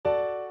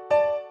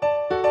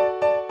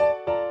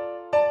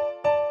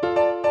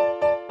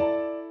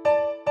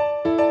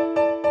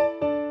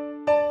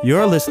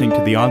You're listening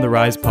to the On the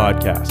Rise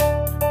podcast,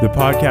 the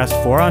podcast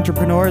for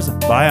entrepreneurs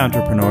by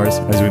entrepreneurs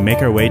as we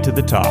make our way to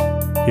the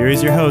top. Here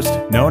is your host,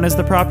 known as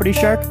the Property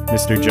Shark,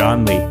 Mr.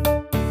 John Lee.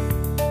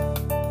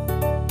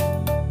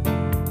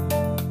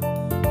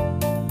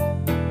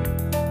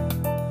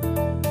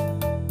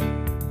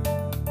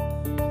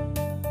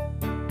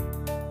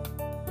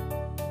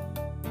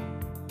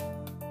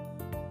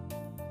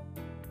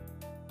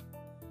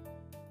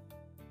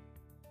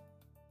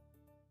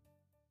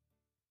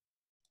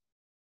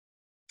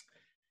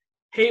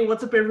 Hey,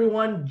 what's up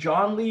everyone?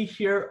 John Lee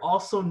here,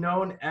 also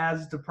known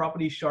as the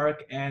Property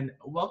Shark, and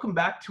welcome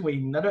back to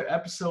another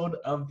episode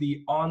of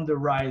the On the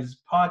Rise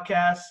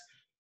podcast.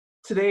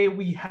 Today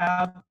we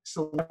have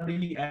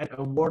celebrity and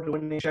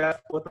award-winning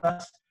chef with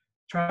us,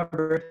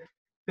 Trevor.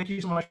 Thank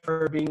you so much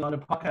for being on the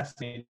podcast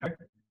today.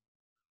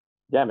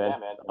 Yeah, man.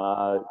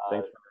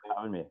 Thanks for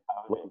having me.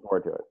 Looking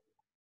forward to it.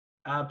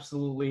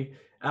 Absolutely.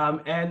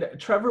 And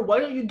Trevor, why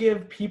don't you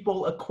give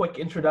people a quick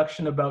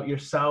introduction about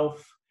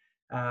yourself?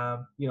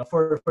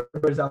 For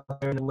those out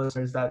there and the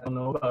listeners that don't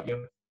know about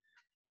you.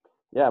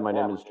 Yeah, my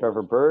name is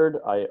Trevor Bird.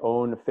 I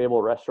own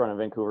Fable Restaurant in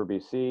Vancouver,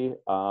 BC.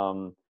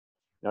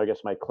 I guess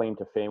my claim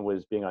to fame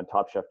was being on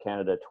Top Chef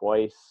Canada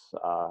twice,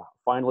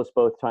 finalist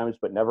both times,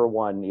 but never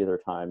won either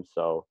time.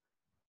 So,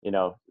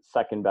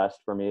 second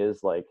best for me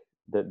is like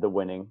the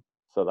winning.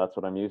 So that's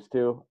what I'm used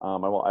to. I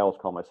always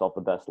call myself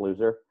the best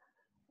loser.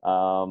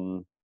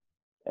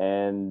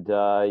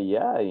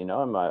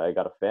 I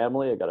got a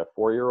family. I got a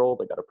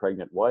 4-year-old. I got a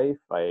pregnant wife.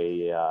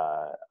 I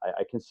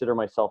consider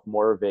myself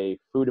more of a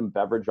food and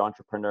beverage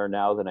entrepreneur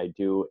now than I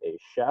do a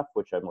chef,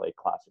 which I'm like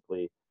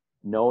classically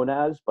known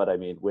as. But I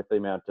mean, with the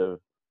amount of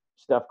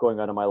stuff going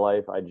on in my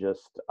life,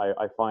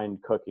 I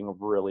find cooking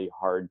really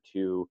hard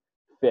to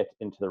fit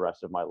into the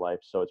rest of my life.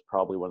 So it's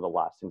probably one of the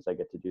last things I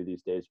get to do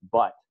these days.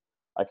 But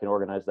I can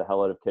organize the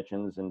hell out of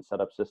kitchens and set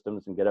up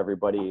systems and get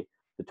everybody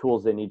the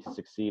tools they need to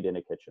succeed in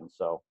a kitchen.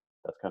 So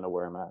that's kind of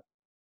where I'm at.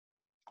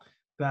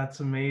 That's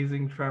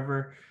amazing,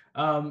 Trevor.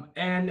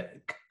 And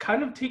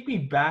kind of take me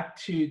back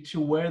to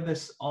where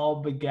this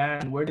all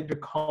began. Where did your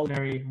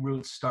culinary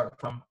roots start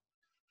from?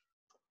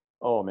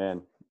 Oh,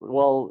 man.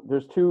 Well,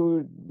 there's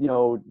two,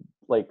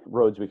 like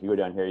roads we could go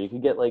down here. You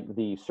could get like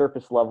the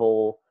surface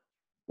level,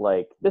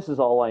 like this is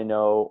all I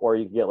know, or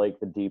you could get like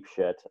the deep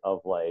shit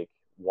of like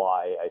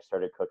why I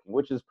started cooking,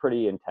 which is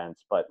pretty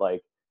intense, but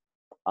like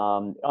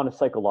on a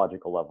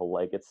psychological level,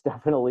 like it's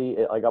definitely,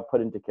 I got put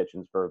into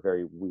kitchens for a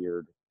very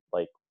weird,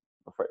 like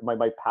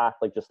my path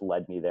like just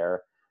led me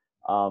there.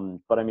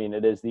 But I mean,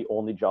 it is the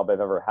only job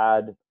I've ever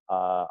had.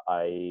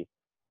 I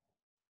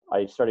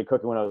started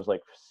cooking when I was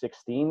like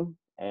 16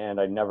 and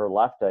I never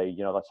left.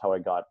 That's how I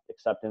got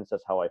acceptance.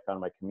 That's how I found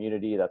my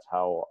community. That's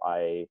how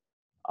I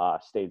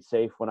stayed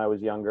safe when I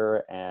was younger.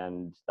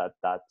 And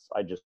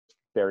I just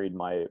buried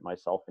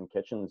myself in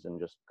kitchens and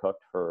just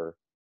cooked for,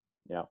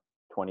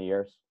 20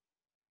 years.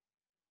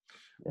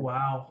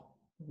 Yeah.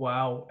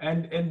 Wow.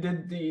 And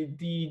did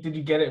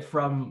you get it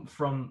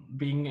from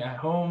being at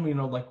home?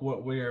 Like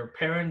what were your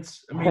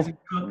parents amazing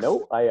cooks?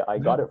 Nope. I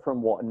got it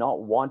from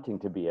not wanting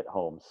to be at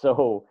home.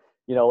 So,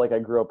 like I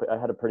grew up, I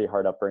had a pretty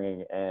hard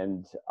upbringing,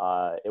 and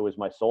it was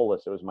my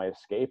solace. It was my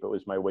escape. It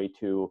was my way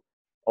to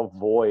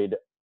avoid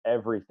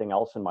everything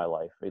else in my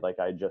life. Like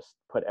I just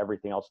put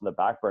everything else in the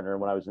back burner.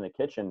 And when I was in the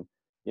kitchen,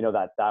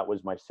 that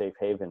was my safe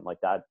haven. Like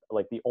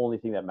the only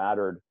thing that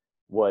mattered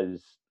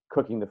was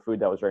cooking the food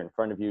that was right in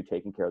front of you,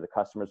 taking care of the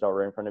customers that were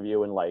right in front of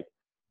you, and like,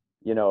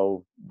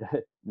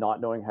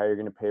 not knowing how you're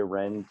going to pay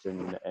rent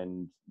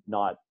and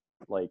not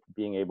like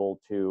being able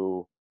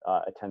to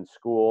attend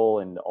school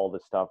and all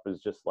this stuff was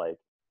just like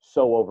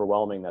so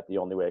overwhelming that the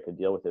only way I could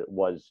deal with it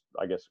was,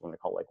 I guess I'm going to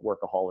call it like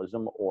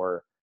workaholism,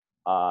 or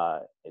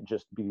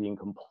just being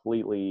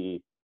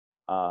completely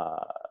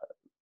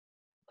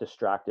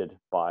distracted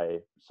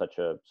by such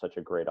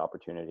a great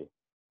opportunity.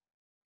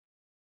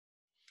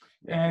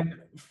 And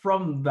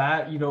from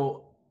that,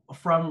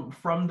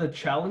 from the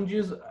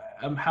challenges,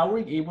 how were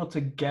you able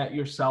to get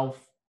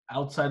yourself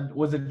outside?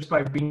 Was it just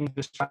by being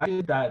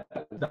distracted that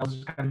was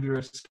just kind of your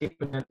escape,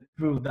 and then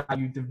through that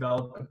you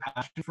developed a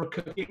passion for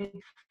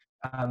cooking?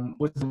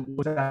 Was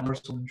that more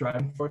so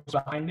driving force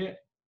behind it?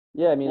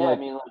 Yeah, I mean,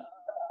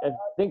 I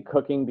think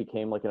cooking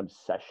became like an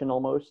obsession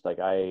almost. Like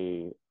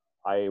I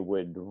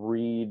would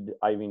read.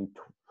 I mean,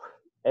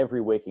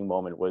 every waking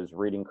moment was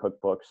reading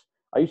cookbooks.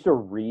 I used to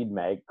read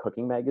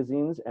cooking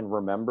magazines and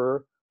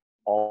remember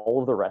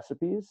all of the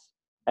recipes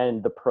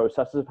and the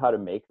processes of how to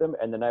make them,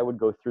 and then I would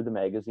go through the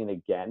magazine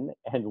again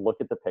and look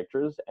at the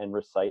pictures and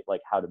recite like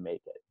how to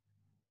make it.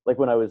 Like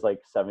when I was like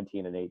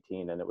 17 and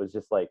 18, and it was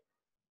just like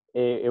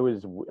it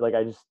was like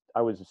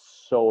I was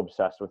so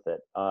obsessed with it,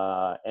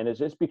 and it's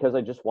just because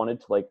I just wanted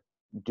to like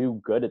do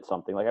good at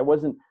something. Like I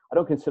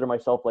don't consider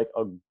myself like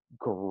a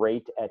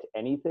great at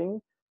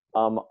anything.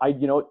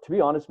 To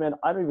be honest, man,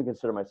 I don't even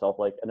consider myself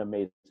like an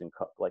amazing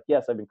cook. Like,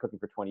 yes, I've been cooking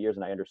for 20 years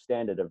and I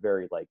understand at a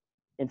very like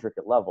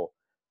intricate level.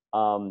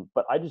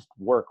 But I just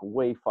work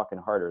way fucking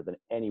harder than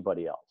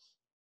anybody else.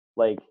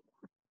 Like,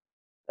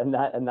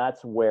 and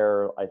that's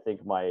where I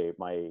think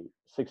my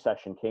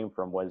succession came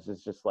from. Was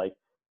it's just like,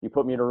 you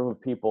put me in a room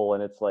of people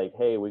and it's like,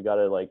 hey, we got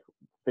to like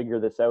figure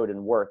this out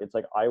and work. It's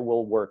like I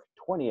will work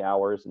 20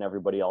 hours and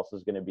everybody else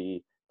is going to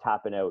be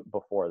tapping out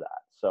before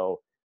that.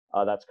 So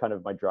that's kind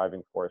of my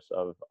driving force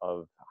of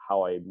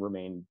how I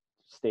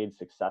stayed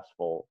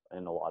successful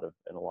in a lot of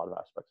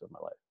aspects of my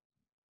life.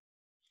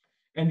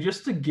 And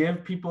just to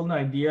give people an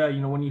idea,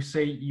 when you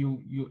say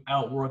you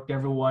outworked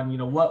everyone,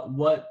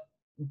 what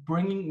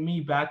bringing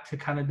me back to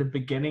kind of the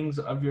beginnings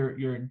of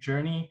your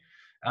journey,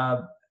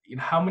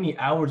 how many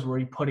hours were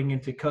you putting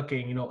into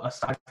cooking,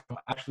 aside from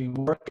actually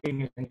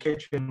working in the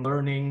kitchen,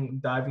 learning,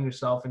 diving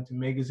yourself into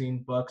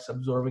magazine books,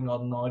 absorbing all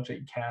the knowledge that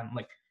you can?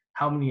 Like,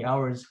 how many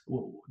hours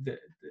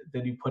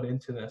did you put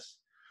into this?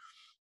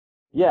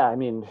 Yeah, I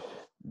mean,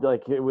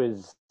 like it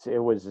was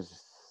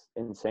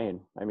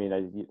insane. I mean,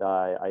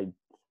 I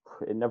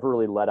it never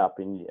really let up,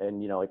 and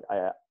like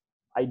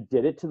I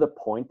did it to the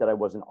point that I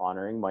wasn't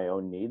honoring my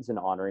own needs and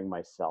honoring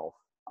myself.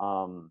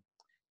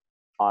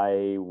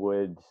 I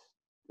would,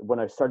 when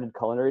I started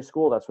culinary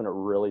school, that's when it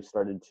really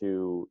started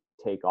to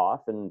take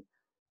off, and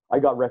I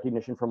got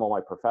recognition from all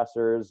my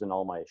professors and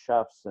all my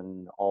chefs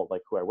and all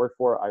like who I worked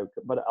for.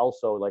 But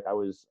also like I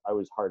was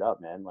hard up,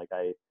 man. Like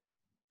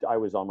I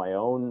was on my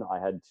own.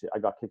 I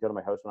got kicked out of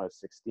my house when I was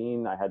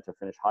 16. I had to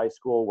finish high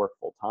school, work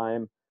full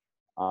time,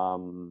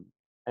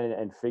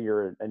 and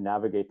figure and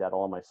navigate that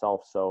all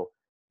myself. So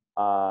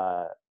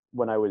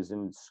when I was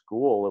in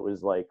school, it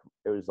was like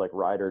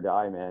ride or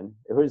die, man.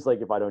 It was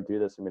like, if I don't do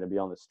this, I'm going to be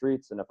on the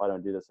streets, and if I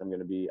don't do this, I'm not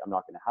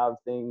going to have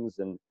things.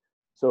 And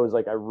so it was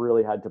like I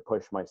really had to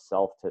push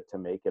myself to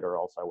make it, or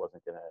else I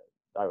wasn't gonna.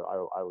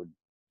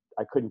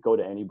 I couldn't go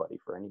to anybody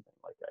for anything.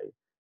 Like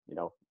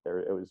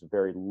it was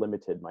very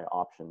limited, my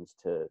options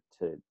to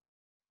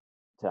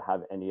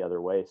have any other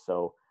way.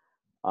 So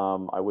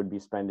I would be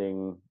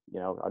spending,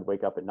 I'd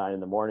wake up at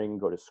 9 a.m,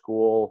 go to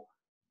school,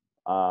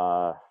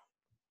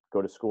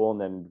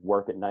 and then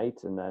work at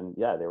night. And then,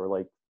 yeah, they were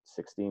like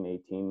 16,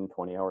 18,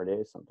 20-hour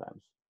days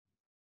sometimes.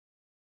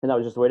 And that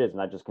was just the way it is. And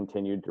that just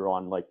continued through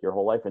on like your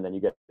whole life. And then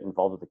you get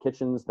involved with the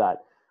kitchens that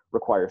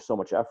require so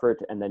much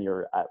effort. And then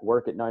you're at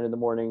work at 9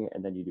 a.m,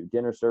 and then you do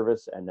dinner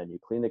service, and then you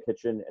clean the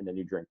kitchen, and then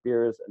you drink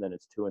beers, and then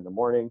it's 2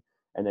 a.m,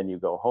 and then you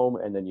go home,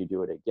 and then you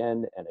do it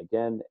again and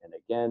again and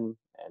again.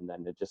 And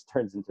then it just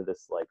turns into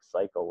this like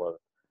cycle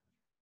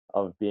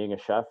of being a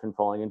chef and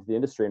falling into the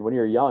industry. And when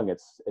you're young,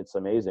 it's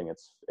amazing.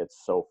 It's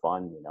so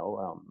fun,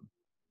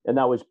 and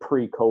that was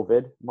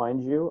pre-COVID,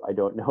 mind you. I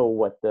don't know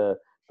what the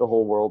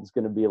whole world's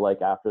going to be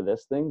like after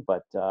this thing,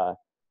 but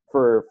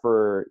for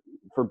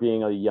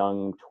being a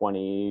young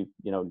 20,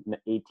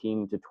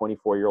 18 to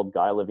 24-year-old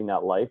guy living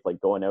that life,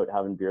 like going out,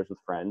 having beers with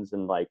friends,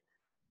 and like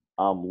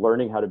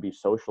learning how to be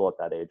social at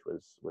that age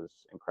was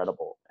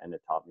incredible. And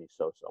it taught me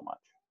so much.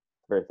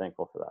 Very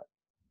thankful for that.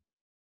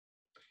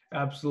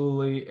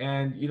 Absolutely.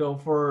 And,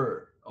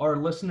 for our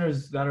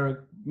listeners that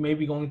are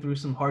maybe going through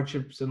some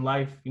hardships in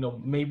life,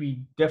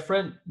 maybe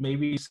different,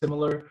 maybe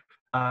similar,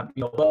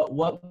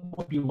 what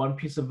would be one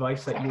piece of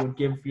advice that you would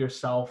give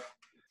yourself,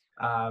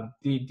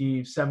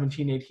 the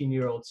 17,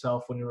 18-year-old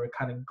self, when you were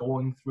kind of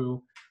going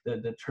through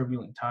the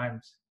turbulent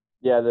times?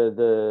 Yeah,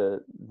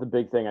 the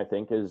big thing I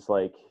think is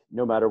like,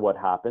 no matter what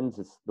happens,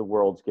 it's the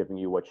world's giving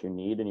you what you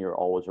need, and you're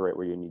always right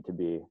where you need to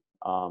be.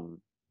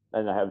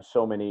 And I have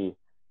so many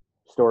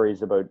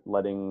stories about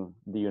letting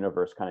the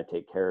universe kind of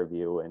take care of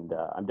you. And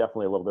I'm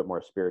definitely a little bit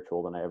more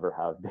spiritual than I ever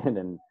have been,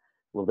 and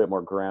a little bit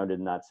more grounded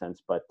in that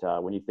sense. But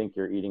when you think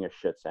you're eating a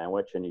shit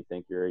sandwich and you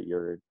think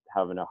you're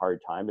having a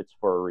hard time, it's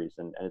for a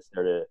reason, and it's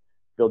there to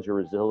build your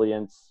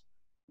resilience,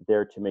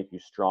 there to make you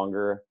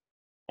stronger.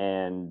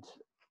 And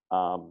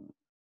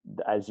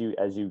as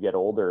you get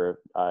older,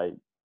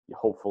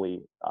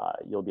 hopefully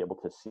you'll be able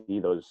to see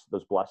those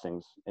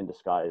blessings in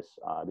disguise,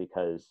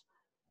 because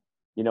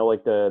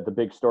like the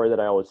big story that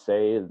I always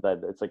say,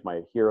 that it's like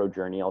my hero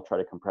journey. I'll try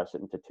to compress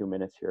it into 2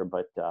 minutes here,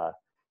 but at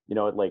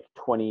like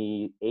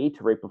 28,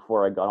 right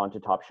before I got onto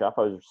Top Chef,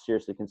 I was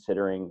seriously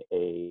considering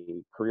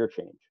a career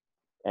change.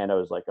 And I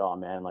was like, oh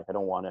man, like I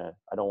don't want to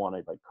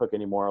like cook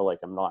anymore. Like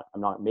I'm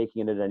not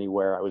making it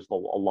anywhere. I was a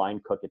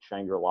line cook at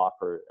Shangri-La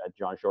at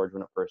Jean-Georges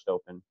when it first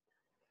opened.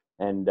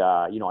 And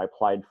I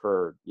applied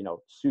for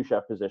sous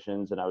chef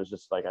positions, and I was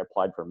just like, I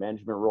applied for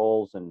management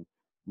roles, and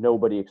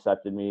nobody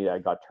accepted me. I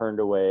got turned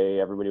away.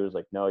 Everybody was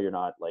like, no, you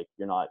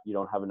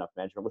don't have enough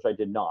management, which I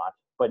did not.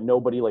 But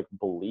nobody like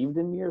believed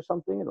in me or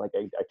something. And like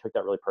I took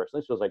that really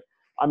personally. So I was like,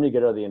 I'm gonna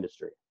get out of the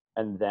industry.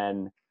 And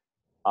then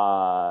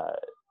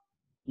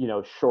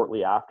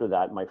shortly after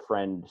that, my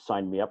friend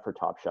signed me up for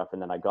Top Chef,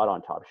 and then I got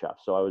on Top Chef.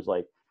 So I was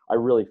like, I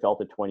really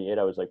felt at 28,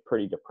 I was like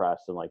pretty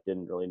depressed, and like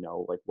didn't really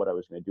know like what I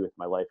was going to do with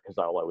my life, because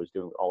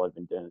all I've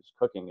been doing is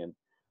cooking. And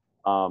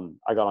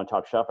I got on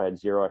Top Chef. I had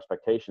zero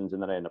expectations,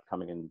 and then I ended up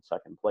coming in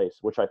second place,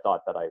 which I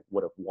thought that I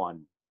would have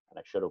won, and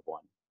I should have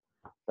won.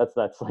 That's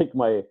like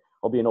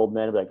I'll be an old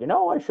man and be like,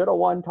 I should have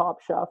won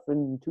Top Chef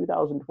in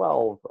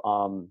 2012.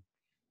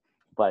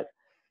 But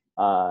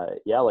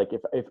yeah, like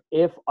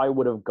if I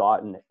would have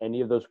gotten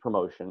any of those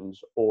promotions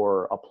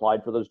or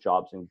applied for those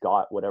jobs and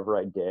got whatever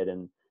I did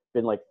and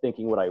been like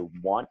thinking what I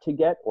want to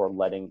get or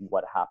letting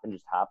what happened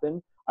just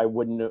happen, I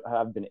wouldn't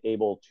have been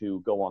able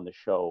to go on the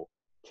show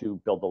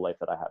to build the life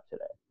that I have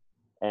today.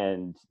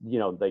 And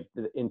like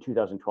in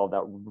 2012,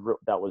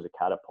 that was a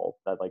catapult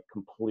that like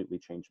completely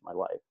changed my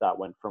life. That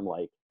went from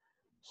like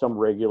some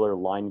regular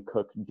line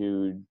cook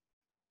dude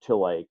to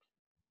like,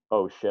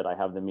 oh shit, I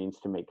have the means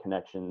to make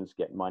connections,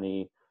 get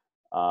money,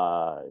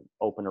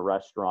 open a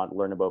restaurant,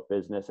 learn about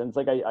business. And it's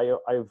like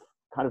I've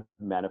kind of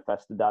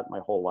manifested that my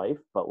whole life,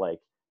 but like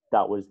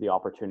that was the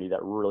opportunity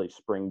that really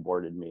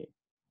springboarded me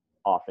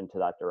off into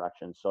that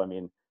direction. So I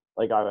mean,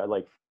 like I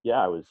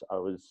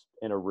was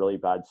in a really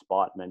bad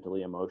spot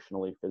mentally,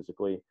 emotionally,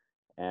 physically,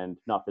 and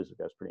not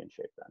physically. I was pretty in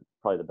shape then,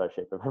 probably the best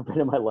shape I've ever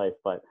been in my life.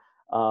 But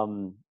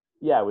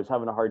yeah, I was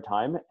having a hard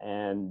time,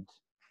 and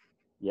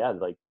yeah,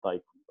 like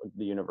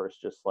the universe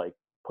just like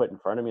put in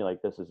front of me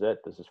like, this is it,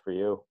 this is for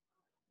you.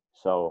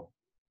 So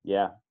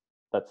yeah,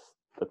 that's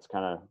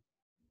kind of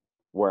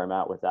where I'm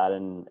at with that,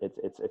 and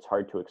it's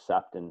hard to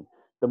accept. And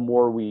the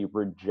more we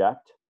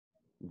reject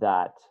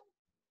that,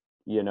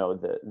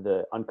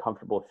 the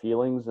uncomfortable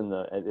feelings and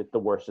the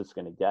worse it's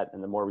going to get.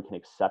 And the more we can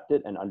accept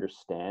it and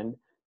understand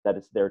that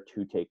it's there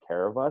to take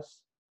care of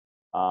us,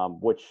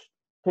 which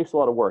takes a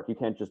lot of work. You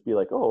can't just be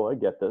like, oh, I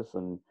get this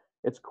and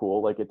it's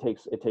cool. Like it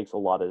takes a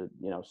lot of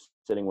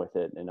sitting with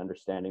it and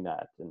understanding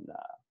that. And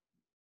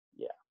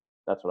yeah,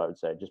 that's what I would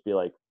say. Just be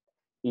like,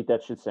 eat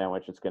that shit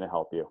sandwich, it's going to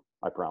help you,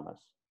 I promise.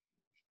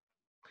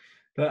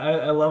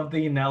 I love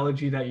the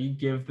analogy that you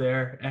give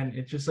there, and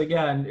it's just like,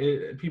 yeah,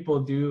 and people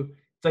do.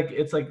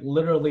 It's like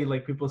literally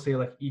like people say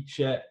like eat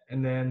shit,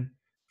 and then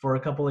for a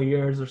couple of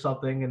years or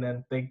something, and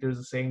then think there's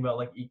a saying about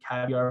like eat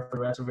caviar for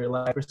the rest of your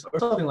life or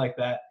something like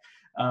that.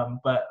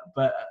 But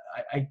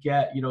I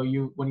get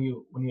you when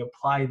you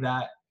apply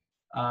that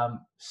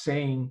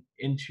saying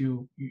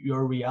into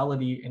your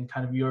reality and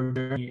kind of your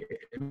journey,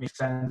 it makes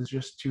sense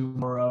just to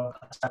more of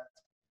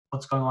accept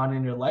what's going on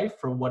in your life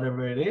for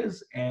whatever it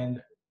is and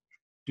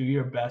do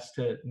your best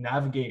to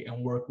navigate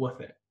and work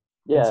with it.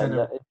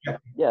 Yeah,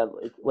 yeah.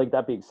 Like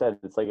that being said,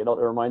 it's like it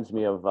reminds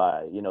me of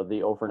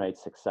the overnight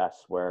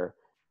success where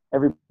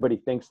everybody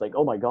thinks like,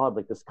 oh my god,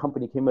 like this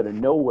company came out of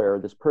nowhere,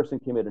 this person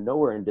came out of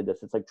nowhere and did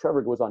this. It's like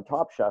Trevor was on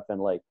Top Chef and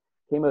like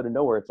came out of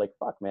nowhere. It's like,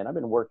 fuck, man, I've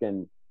been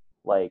working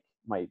like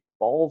my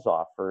balls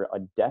off for a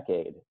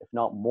decade, if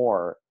not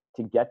more,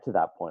 to get to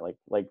that point.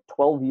 Like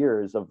 12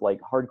 years of like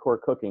hardcore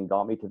cooking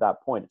got me to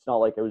that point. It's not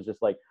like it was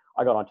just like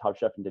I got on Top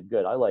Chef and did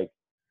good.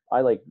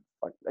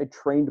 I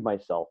trained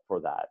myself for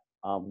that,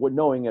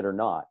 knowing it or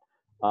not.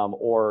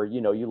 Or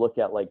you look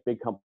at like big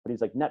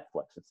companies like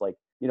Netflix. It's like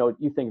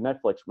you think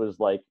Netflix was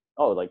like,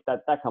 oh, like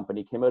that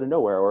company came out of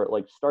nowhere, or it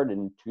like started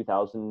in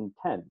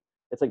 2010.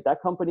 It's like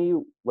that company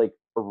like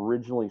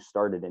originally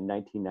started in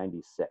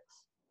 1996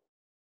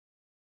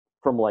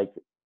 from like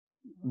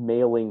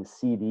mailing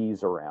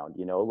CDs around,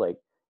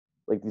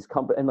 like these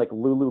companies, and like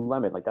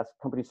Lululemon, like that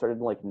company started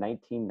in like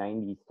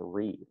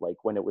 1993, like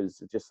when it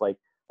was just like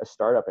a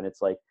startup. And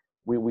it's like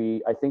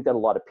I think that a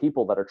lot of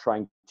people that are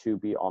trying to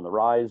be on the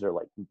rise or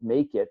like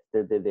make it,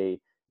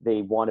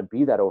 they want to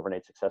be that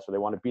overnight success, or they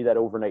want to be that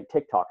overnight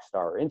TikTok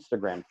star or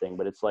Instagram thing.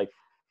 But it's like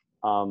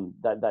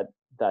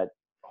that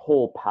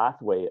whole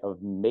pathway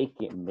of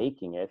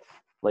making it,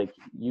 like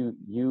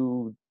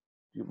you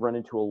run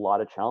into a lot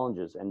of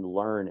challenges and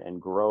learn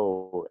and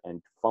grow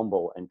and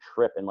fumble and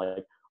trip, and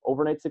like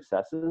overnight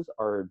successes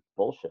are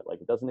bullshit. Like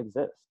it doesn't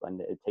exist,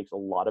 and it takes a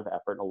lot of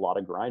effort and a lot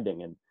of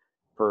grinding. And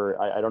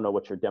I don't know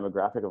what your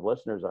demographic of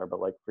listeners are,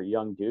 but like for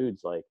young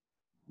dudes, like,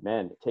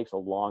 man, it takes a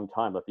long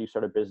time. If you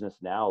start a business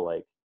now,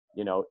 like,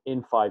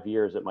 in 5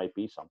 years it might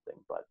be something,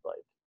 but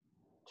like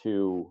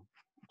to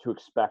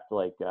expect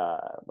like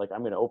I'm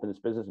going to open this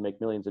business and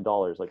make millions of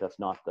dollars, like that's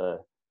not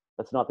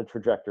the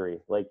trajectory.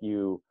 Like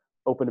you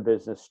open a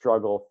business,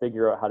 struggle,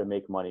 figure out how to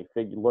make money,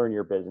 learn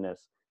your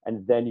business,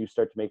 and then you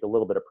start to make a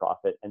little bit of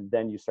profit, and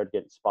then you start to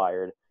get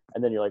inspired,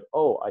 and then you're like,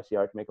 oh, I see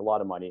how I can make a lot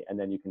of money, and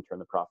then you can turn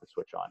the profit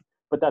switch on.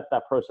 But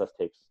that process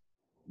takes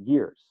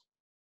years.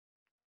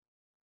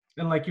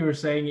 And like you were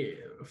saying,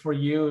 for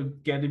you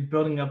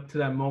building up to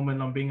that moment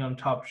on being on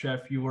Top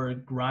Chef, you were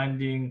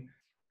grinding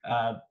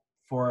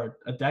for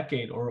a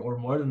decade or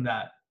more than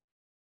that.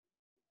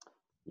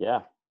 Yeah.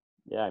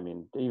 I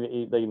mean,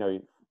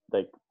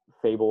 like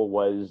Fable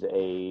was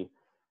a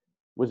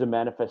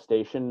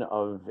manifestation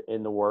of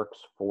in the works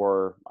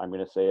for, I'm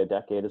going to say, a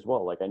decade as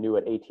well. Like I knew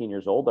at 18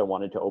 years old I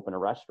wanted to open a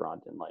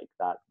restaurant, and like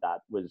that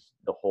was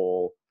the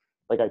whole.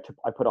 Like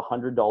I put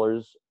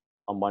 $100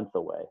 a month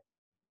away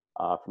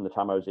from the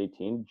time I was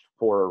 18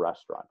 for a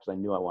restaurant because I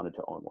knew I wanted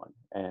to own one,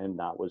 and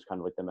that was kind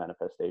of like the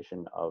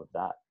manifestation of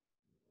that.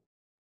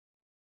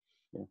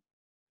 Yeah.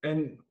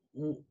 And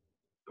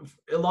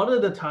a lot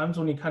of the times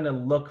when you kind of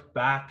look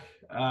back,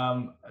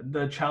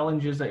 the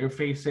challenges that you're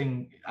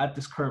facing at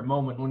this current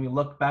moment, when you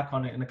look back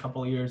on it in a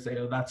couple of years,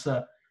 that's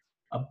a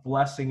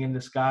blessing in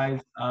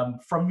disguise.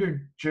 From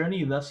your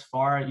journey thus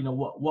far,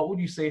 what would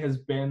you say has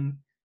been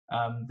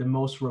the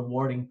most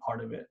rewarding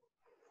part of it?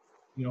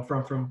 You know,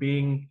 from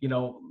being, you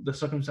know, the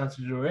circumstances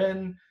you're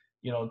in,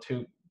 you know,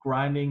 to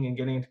grinding and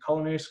getting into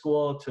culinary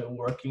school, to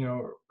working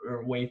your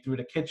way through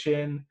the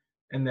kitchen,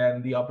 and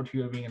then the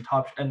opportunity of being in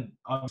top, and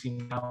obviously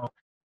now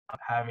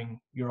having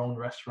your own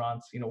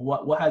restaurants. You know,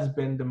 what has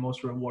been the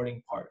most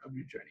rewarding part of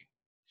your journey?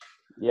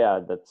 Yeah,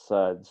 that's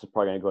this is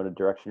probably going to go in a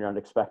direction you're not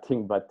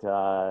expecting, but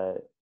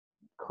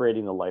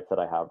creating the life that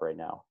I have right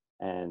now,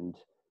 and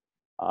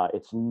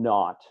it's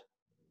not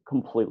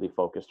completely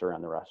focused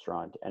around the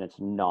restaurant, and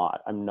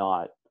I'm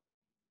not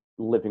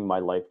living my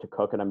life to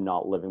cook, and I'm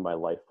not living my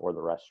life for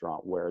the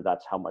restaurant, where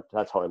that's how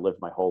I lived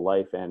my whole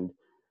life. And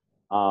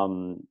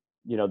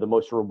you know, the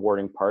most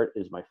rewarding part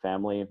is my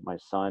family, my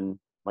son,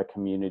 my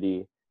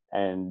community,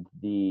 and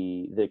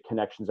the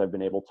connections I've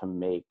been able to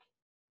make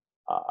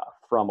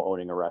from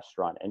owning a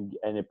restaurant, and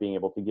it being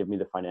able to give me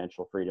the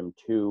financial freedom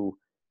to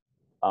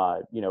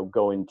you know,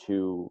 go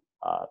into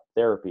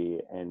therapy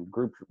and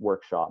group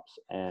workshops,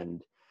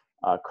 and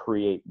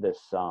create this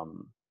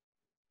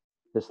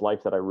this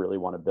life that I really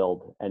want to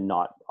build, and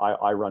not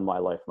I run my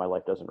life. My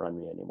life doesn't run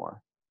me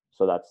anymore.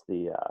 So that's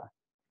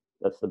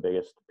the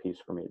biggest piece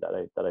for me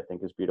that I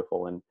think is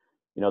beautiful. And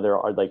you know, there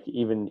are, like,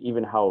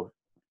 even how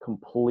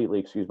completely,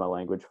 excuse my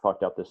language,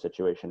 fucked up this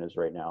situation is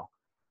right now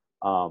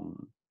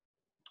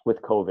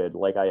with COVID.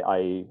 Like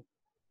I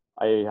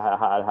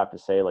have to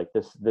say, like,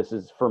 this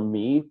is, for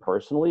me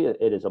personally,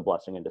 it is a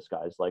blessing in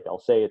disguise. Like, I'll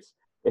say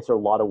it's a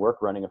lot of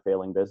work running a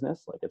failing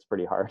business. Like, it's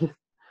pretty hard.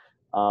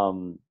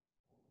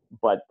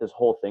 But this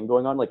whole thing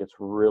going on, like, it's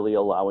really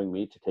allowing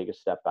me to take a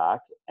step back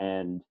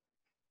and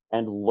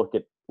look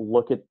at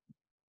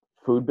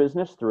food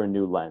business through a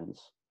new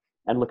lens,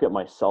 and look at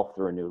myself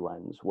through a new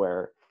lens,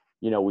 where,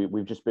 you know,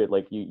 we've just been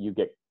like, you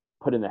get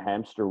put in the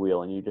hamster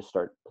wheel, and you just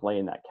start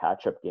playing that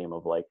catch up game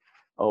of, like,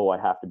 oh, I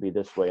have to be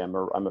this way. I'm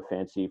a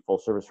fancy full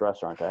service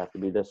restaurant. I have to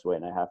be this way,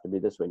 and I have to be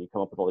this way. And you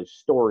come up with all these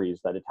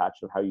stories that attach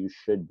to how you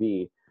should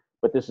be.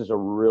 But this is a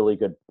really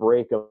good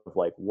break of,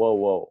 like,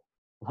 whoa,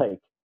 like,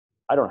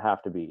 I don't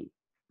have to be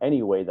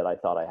any way that I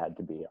thought I had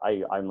to be.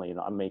 I'm you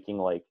know, I'm making,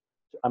 like,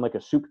 I'm like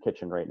a soup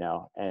kitchen right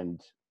now,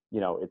 and you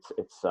know,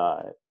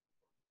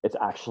 it's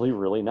actually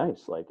really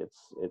nice. Like,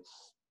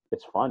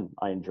 it's fun.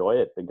 I enjoy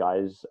it. The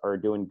guys are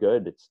doing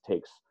good. It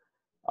takes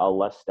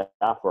less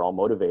staff. We're all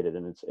motivated,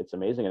 and it's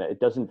amazing. And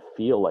it doesn't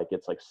feel like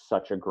it's like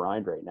such a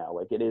grind right now.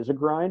 Like, it is a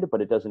grind,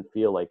 but it doesn't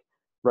feel like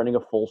running a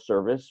full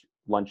service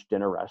lunch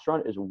dinner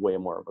restaurant is way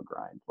more of a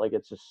grind. Like,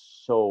 it's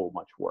just so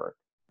much work,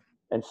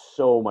 and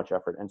so much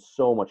effort, and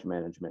so much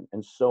management,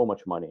 and so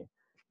much money.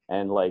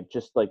 And, like,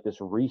 just like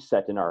this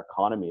reset in our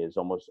economy is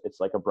almost,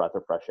 it's like a breath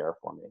of fresh air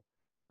for me.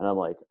 And I'm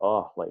like,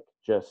 oh, like,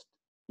 just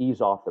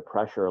ease off the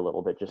pressure a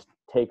little bit, just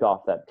take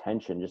off that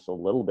tension just a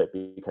little bit,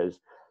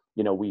 because,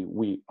 you know,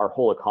 our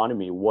whole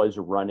economy was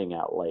running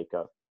at, like,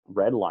 a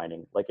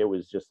redlining. Like, it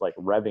was just, like,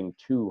 revving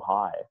too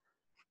high.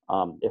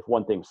 If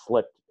one thing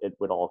slipped, it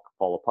would all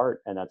fall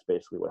apart. And that's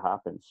basically what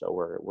happened. So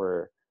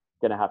we're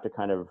going to have to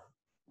kind of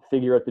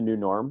figure out the new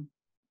norm.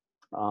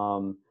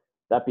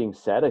 That being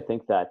said, I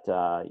think that,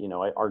 you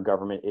know, our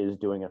government is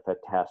doing a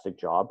fantastic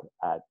job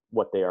at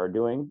what they are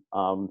doing.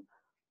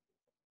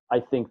 I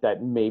think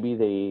that maybe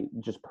they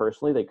just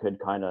personally, they could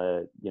kind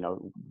of, you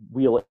know,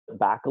 wheel it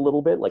back a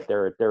little bit. Like,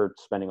 they're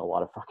spending a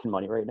lot of fucking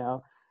money right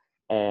now,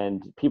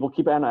 and people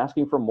keep on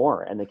asking for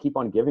more, and they keep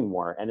on giving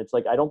more. And it's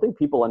like, I don't think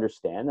people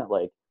understand that,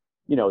 like,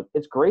 you know,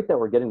 it's great that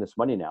we're getting this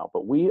money now,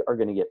 but we are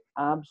going to get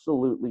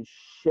absolutely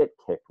shit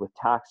kicked with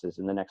taxes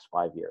in the next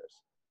 5 years.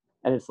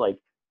 And it's like,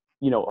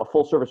 you know, a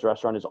full service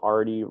restaurant is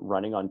already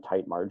running on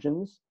tight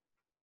margins,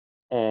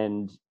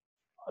 and,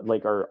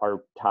 like,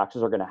 our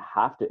taxes are going to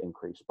have to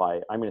increase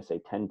by, I'm going to say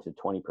 10 to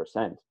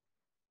 20%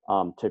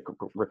 to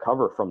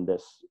recover from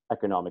this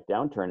economic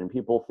downturn. And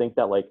people think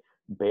that, like,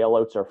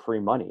 bailouts are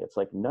free money. It's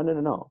like,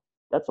 no.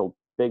 That's a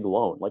big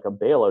loan. Like, a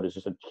bailout is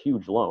just a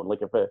huge loan. Like,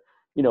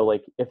 you know,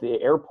 like, if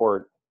the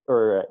airport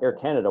or Air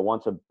Canada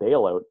wants a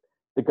bailout,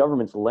 the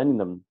government's lending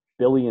them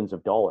billions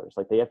of dollars.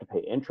 Like, they have to pay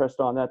interest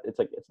on that. It's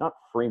like, it's not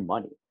free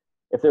money.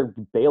 If they're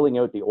bailing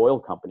out the oil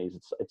companies,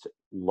 it's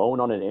loan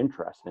on an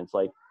interest. And it's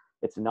like,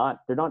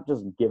 they're not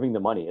just giving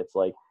the money. It's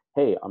like,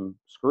 hey, I'm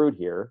screwed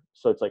here.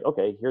 So it's like,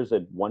 okay, here's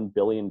a $1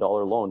 billion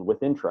loan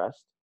with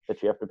interest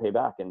that you have to pay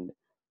back. And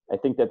I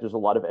think that there's a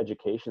lot of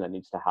education that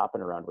needs to happen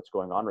around what's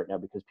going on right now,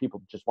 because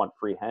people just want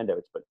free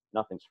handouts, but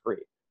nothing's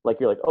free. Like,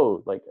 you're like,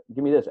 oh, like,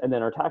 give me this, and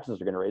then our taxes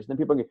are going to raise. And then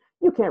people go,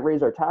 you can't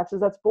raise our taxes.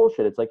 That's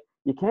bullshit. It's like,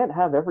 you can't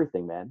have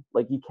everything, man.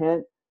 Like, you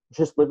can't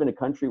just live in a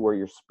country where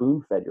you're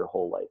spoon fed your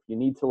whole life. You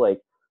need to,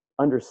 like,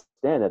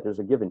 understand that there's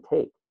a give and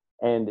take.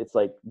 And it's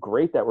like,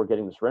 great that we're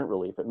getting this rent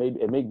relief. It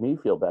made me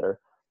feel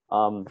better.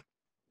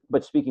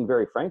 But speaking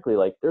very frankly,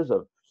 like, there's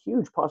a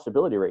huge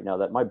possibility right now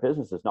that my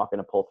business is not going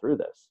to pull through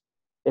this.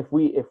 If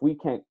we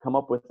can't come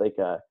up with, like,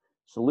 a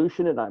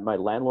solution, and my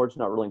landlord's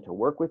not willing to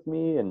work with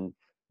me, and,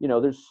 you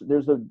know,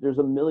 there's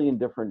a million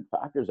different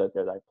factors out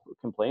there that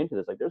can play into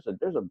this. Like,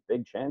 there's a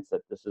big chance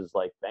that this is,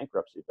 like,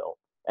 bankruptcy bill.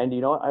 And,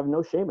 you know, I have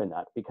no shame in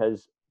that,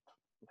 because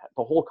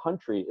the whole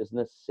country is in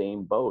the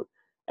same boat.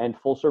 And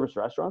full service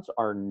restaurants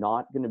are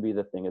not going to be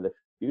the thing of the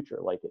future.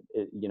 Like,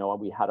 you know,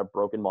 we had a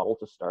broken model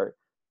to start,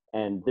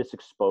 and this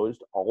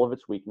exposed all of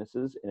its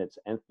weaknesses in its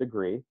nth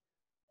degree.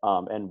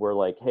 And we're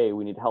like, hey,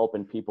 we need help.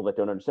 And people that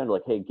don't understand are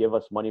like, hey, give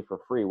us money for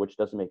free, which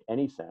doesn't make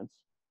any sense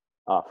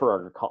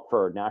for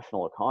our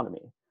national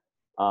economy.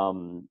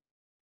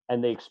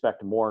 And they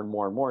expect more and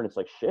more and more. And it's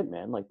like, shit,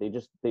 man. Like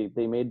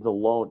they made the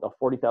loan, a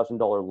 $40,000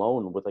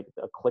 loan with like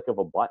a click of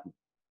a button,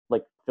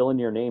 like fill in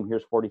your name,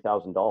 here's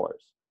 $40,000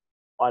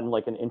 on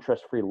like an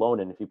interest-free loan.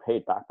 And if you pay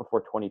it back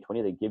before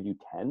 2020, they give you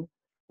 10.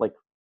 Like,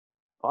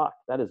 fuck,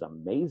 that is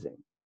amazing.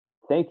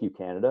 Thank you,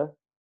 Canada.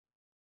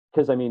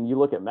 Because I mean, you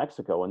look at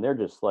Mexico and they're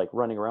just like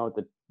running around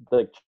with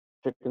the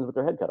chickens with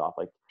their head cut off,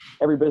 like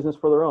every business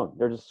for their own.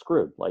 They're just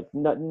screwed. Like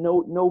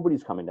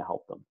nobody's coming to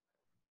help them.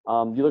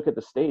 You look at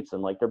the States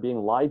and like they're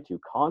being lied to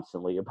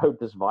constantly about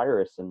this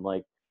virus and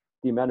like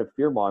the amount of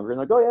fear mongering,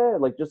 like, oh yeah,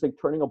 like just like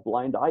turning a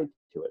blind eye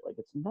to it. Like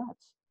it's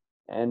nuts.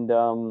 And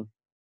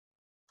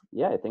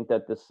yeah, I think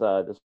that this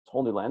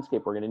whole new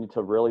landscape, we're going to need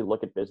to really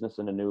look at business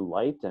in a new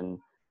light. And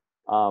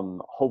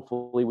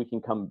hopefully we can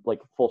come, like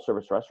full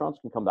service restaurants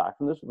can come back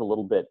from this with a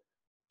little bit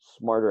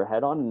smarter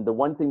head on. And the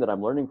one thing that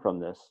I'm learning from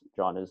this,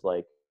 John, is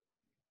like,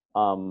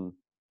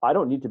 I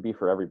don't need to be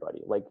for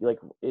everybody. Like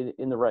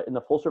in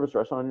the full service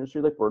restaurant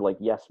industry, like we're like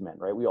yes men,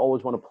 right? We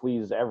always want to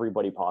please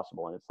everybody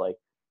possible. And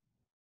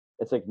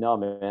it's like, no,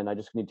 man, I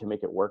just need to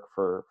make it work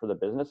for the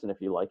business. And if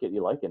you like it,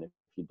 you like it. And if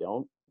you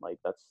don't, like,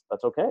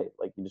 that's okay.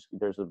 Like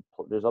there's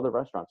other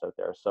restaurants out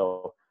there.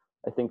 So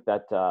I think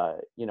that,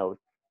 you know,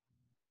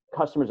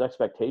 customers'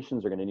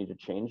 expectations are going to need to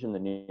change in the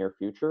near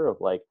future of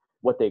like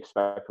what they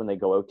expect when they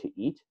go out to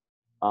eat.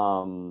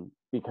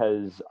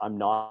 Because I'm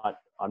not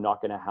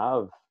going to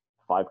have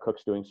 5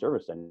 cooks doing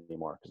service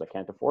anymore because I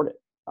can't afford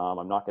it.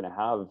 I'm not going to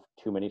have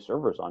too many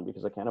servers on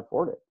because I can't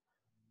afford it.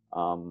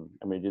 I'm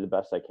going to do the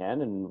best I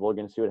can, and we're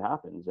going to see what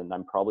happens. And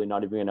I'm probably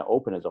not even going to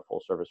open as a full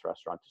service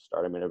restaurant to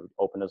start. I'm going to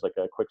open as like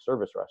a quick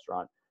service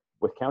restaurant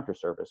with counter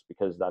service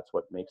because that's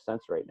what makes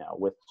sense right now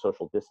with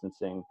social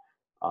distancing.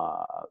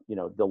 You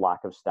know, the lack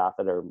of staff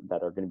that are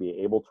going to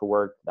be able to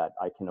work that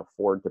I can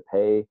afford to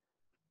pay.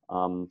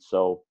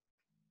 So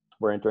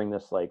we're entering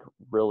this like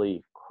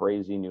really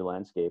crazy new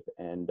landscape,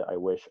 and I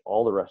wish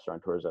all the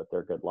restaurateurs out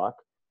there good luck.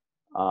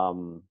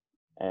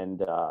 And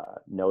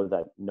know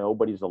that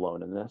nobody's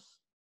alone in this,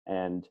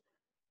 and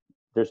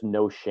there's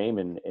no shame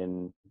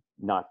in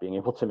not being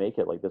able to make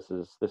it. Like this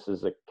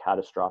is a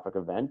catastrophic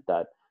event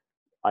that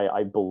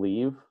I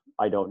believe,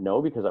 I don't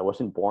know because I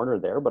wasn't born or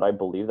there, but I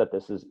believe that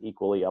this is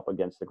equally up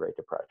against the Great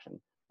Depression.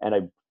 And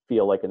I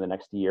feel like in the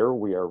next year,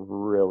 we are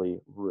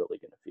really, really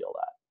going to feel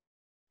that.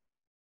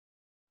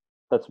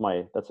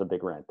 That's a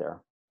big rant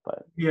there,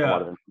 but yeah, a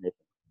lot of information.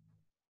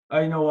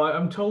 I know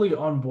I'm totally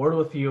on board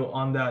with you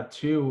on that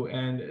too.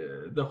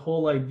 And the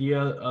whole idea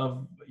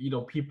of, you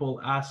know, people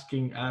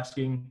asking,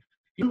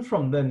 even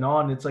from then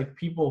on, it's like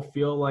people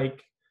feel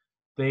like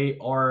they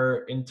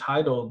are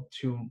entitled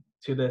to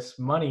this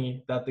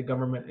money that the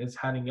government is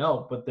handing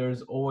out, but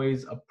there's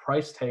always a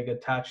price tag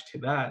attached to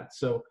that.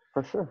 So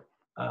For sure.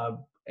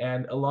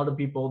 And a lot of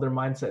people, their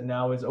mindset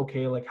now is,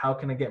 okay, like how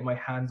can I get my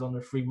hands on the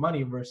free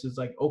money versus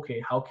like,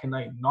 okay, how can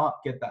I not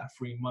get that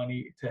free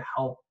money to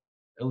help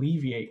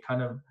alleviate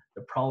kind of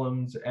the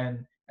problems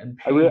and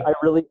pain. I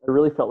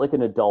really felt like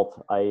an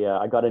adult.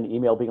 I got an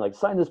email being like,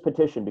 sign this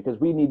petition because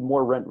we need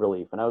more rent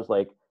relief. And I was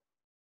like,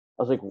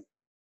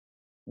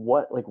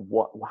 what,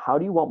 how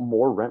do you want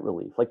more rent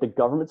relief? Like the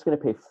government's going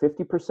to pay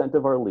 50%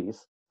 of our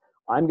lease.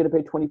 I'm going to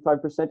pay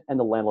 25% and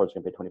the landlord's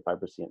going to pay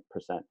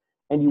 25%.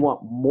 And you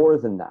want more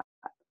than that.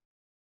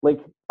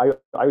 Like I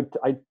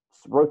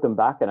wrote them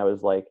back and I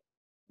was like,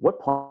 what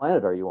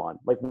planet are you on?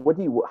 Like,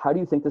 how do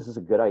you think this is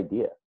a good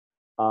idea?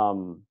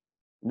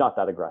 Not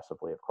that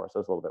aggressively, of course. I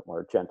was a little bit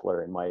more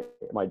gentler in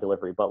my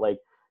delivery, but like,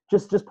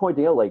 just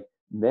pointing out, like,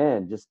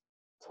 man, just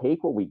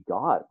take what we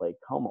got. Like,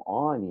 come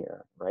on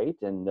here, right?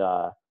 And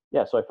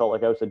yeah, so I felt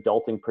like I was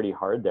adulting pretty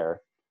hard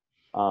there.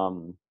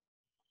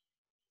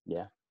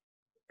 Yeah.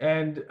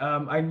 And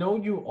I know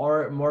you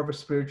are more of a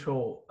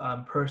spiritual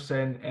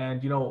person,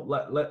 and you know,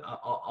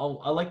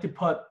 I like to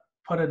put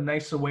a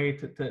nicer way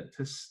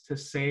to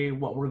say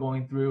what we're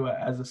going through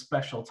as a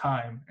special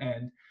time.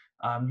 And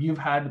you've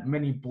had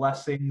many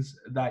blessings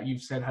that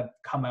you've said have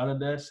come out of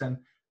this. And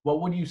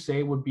what would you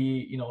say would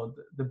be, you know,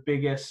 the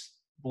biggest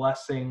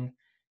blessing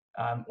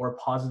or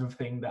positive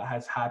thing that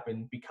has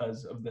happened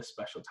because of this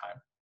special time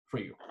for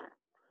you?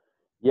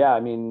 Yeah,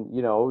 I mean,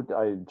 you know,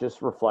 I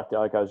just reflected,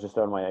 like I was just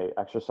on my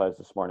exercise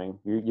this morning.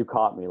 You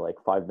caught me like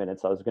 5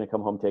 minutes. I was going to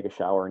come home, take a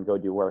shower and go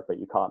do work, but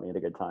you caught me at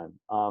a good time.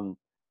 On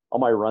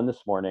my run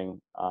this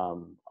morning,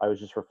 I was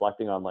just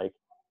reflecting on like,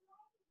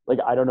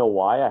 I don't know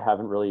why I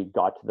haven't really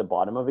got to the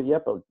bottom of it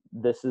yet, but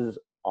this is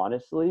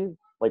honestly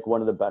like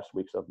one of the best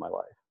weeks of my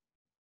life.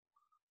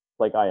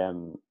 Like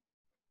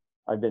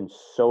I've been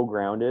so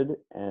grounded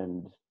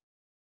and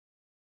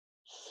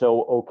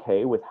so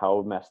okay with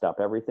how messed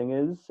up everything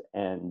is,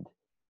 and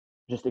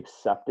just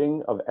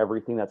accepting of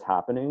everything that's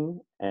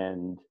happening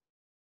and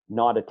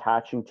not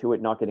attaching to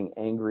it, not getting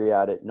angry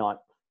at it,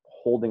 not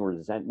holding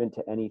resentment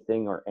to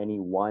anything or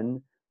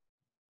anyone.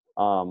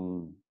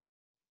 I'm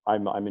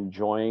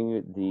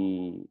enjoying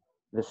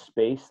the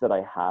space that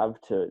I have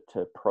to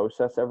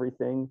process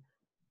everything.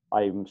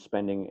 I'm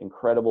spending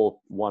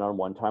incredible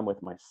one-on-one time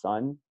with my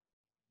son.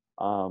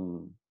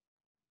 And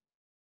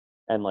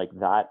like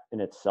that in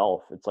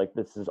itself, it's like,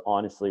 this is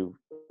honestly,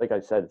 like I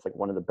said, it's like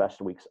one of the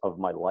best weeks of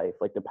my life.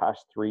 Like the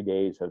past 3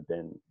 days have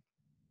been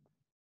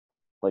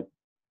like,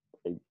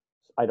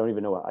 I don't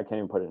even know, I can't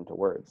even put it into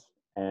words.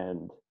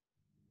 And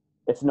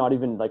it's not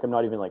even like, I'm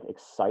not even like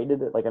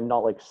excited. Like, I'm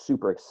not like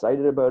super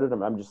excited about it.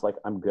 I'm just like,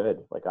 I'm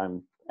good. Like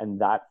and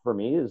that for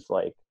me is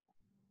like,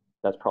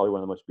 that's probably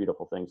one of the most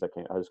beautiful things that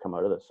has come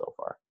out of this so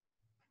far.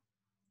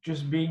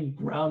 Just being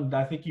grounded.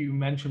 I think you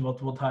mentioned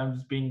multiple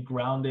times being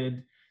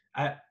grounded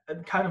at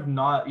kind of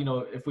not,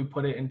 if we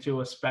put it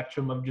into a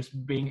spectrum of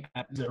just being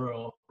at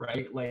zero,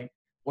 right? Like,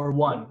 or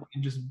one,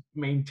 and just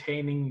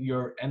maintaining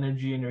your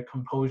energy and your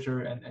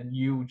composure and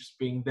you just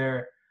being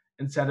there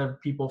instead of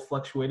people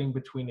fluctuating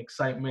between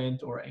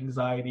excitement or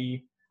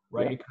anxiety,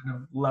 right? Yeah. You kind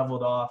of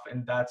leveled off,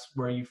 and that's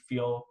where you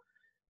feel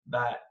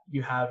that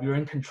you're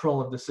in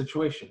control of the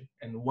situation,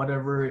 and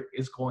whatever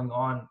is going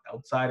on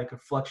outside, it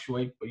could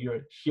fluctuate, but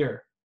you're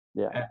here.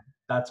 Yeah. And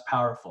that's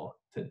powerful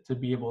to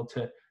be able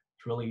to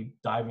really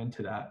dive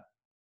into that.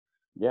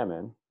 Yeah,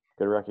 man.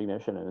 Good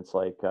recognition. And it's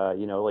like,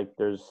 like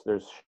there's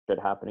shit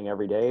happening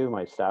every day.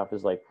 My staff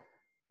is like,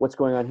 what's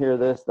going on here,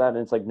 this, that. And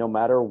it's like, no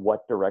matter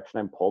what direction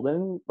I'm pulled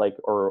in, like,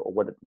 or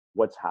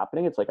what's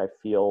happening, it's like, I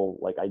feel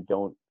like I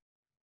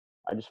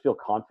just feel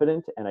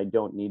confident, and I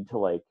don't need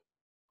to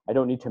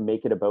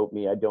make it about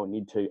me. I don't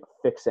need to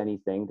fix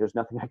anything. There's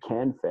nothing I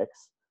can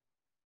fix.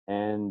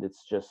 And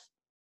it's just,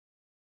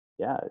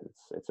 yeah,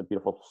 it's a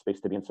beautiful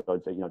space to be in. So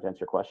I'd say, to answer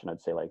your question, I'd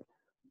say like,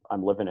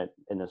 I'm living it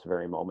in this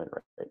very moment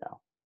right now.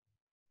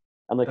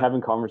 And like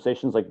having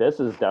conversations like this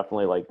is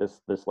definitely like,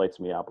 this lights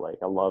me up. Like,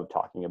 I love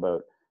talking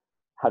about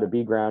how to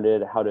be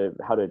grounded, how to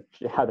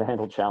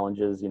handle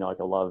challenges. Like,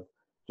 I love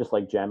just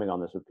like jamming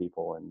on this with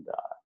people. And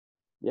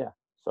yeah,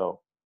 so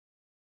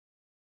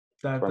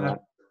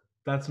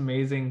that's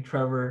amazing,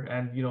 Trevor.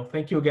 And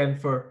thank you again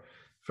for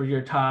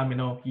your time.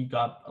 You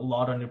got a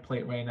lot on your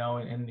plate right now,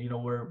 and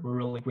we're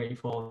really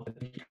grateful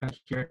that you can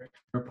hear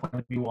your point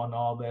of view on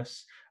all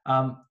this.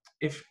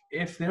 If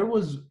there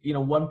was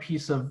one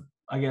piece of,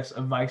 I guess,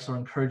 advice or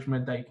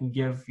encouragement that you can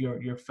give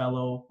your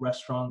fellow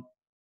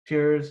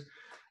restaurateurs,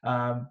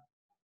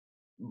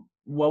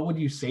 what would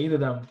you say to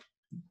them?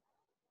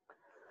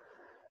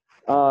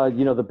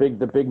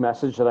 The big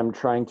message that I'm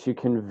trying to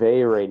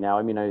convey right now.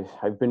 I mean,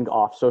 I've been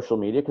off social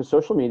media because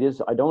social media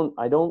is, I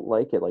don't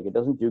like it. Like, it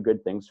doesn't do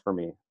good things for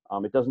me.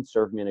 It doesn't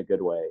serve me in a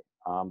good way.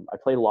 I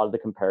played a lot of the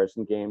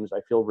comparison games.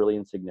 I feel really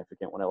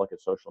insignificant when I look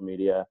at social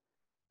media.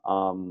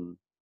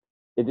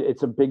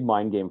 It's a big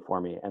mind game for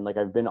me, and like,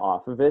 I've been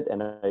off of it,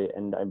 and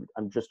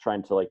I'm just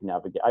trying to like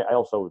navigate. I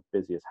also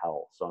busy as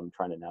hell, so I'm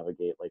trying to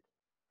navigate like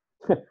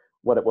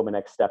what my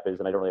next step is,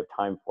 and I don't really have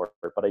time for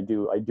it. But I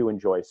do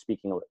enjoy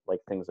speaking like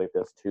things like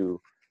this to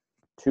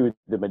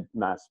the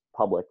mass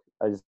public.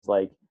 As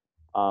like,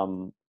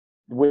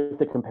 with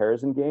the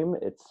comparison game,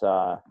 it's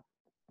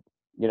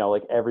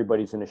like,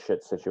 everybody's in a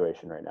shit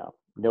situation right now.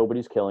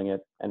 Nobody's killing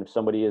it, and if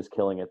somebody is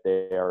killing it,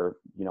 they are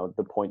the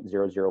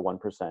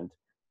 0.001%,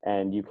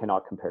 and you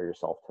cannot compare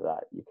yourself to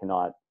that. You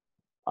cannot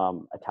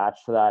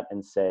attach to that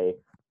and say,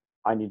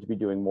 I need to be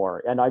doing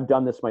more. And I've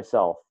done this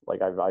myself.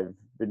 Like, I've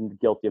been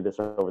guilty of this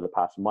over the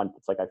past month.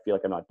 It's like, I feel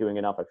like I'm not doing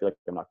enough. I feel like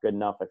I'm not good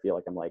enough. I feel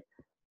like I'm like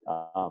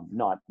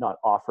not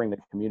offering the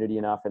community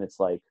enough. And it's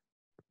like,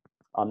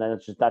 then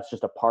that's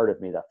just a part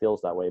of me that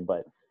feels that way.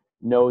 But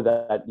know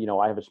that I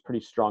have a pretty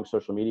strong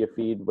social media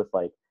feed with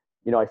like,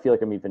 I feel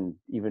like I'm even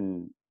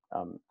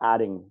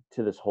adding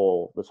to this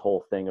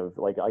whole thing of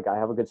like I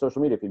have a good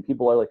social media feed.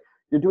 People are like,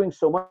 you're doing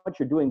so much,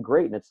 you're doing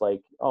great. And it's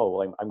like, oh,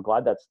 well, I'm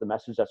glad that's the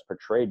message that's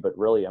portrayed, but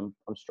really I'm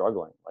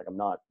struggling. Like, I'm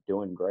not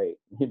doing great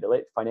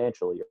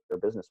financially or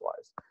business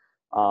wise.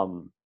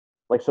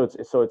 Like, so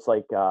it's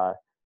like,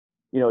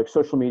 like,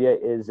 social media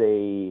is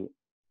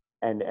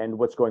and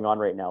what's going on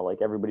right now,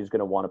 like, everybody's going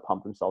to want to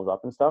pump themselves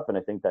up and stuff. And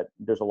I think that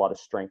there's a lot of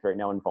strength right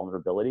now in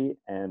vulnerability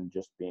and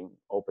just being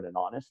open and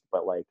honest.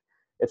 But like,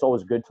 it's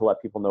always good to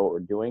let people know what we're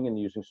doing and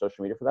using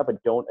social media for that,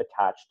 but don't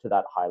attach to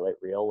that highlight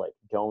reel. Like,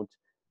 don't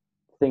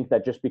think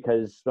that just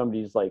because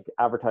somebody's like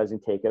advertising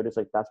takeout, it's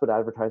like, that's what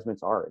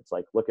advertisements are. It's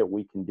like, look at what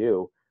we can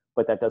do,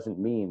 but that doesn't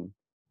mean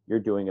you're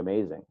doing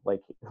amazing.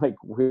 Like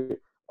we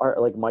are,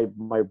 like, my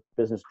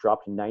business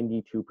dropped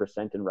 92%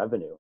 in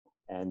revenue,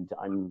 and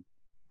I'm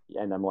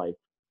like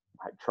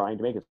trying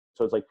to make it.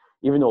 So it's like,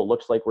 even though it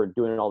looks like we're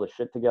doing all this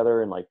shit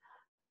together and like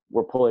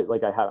we're pulling,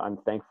 like, I'm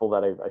thankful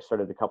that I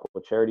started a couple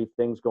of charity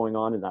things going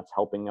on, and that's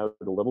helping out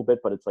a little bit,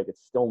 but it's like,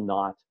 it's still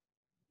not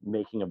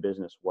making a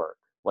business work.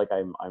 Like,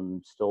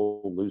 I'm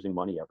still losing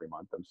money every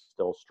month. I'm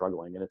still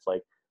struggling. And it's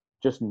like,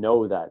 just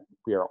know that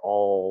we are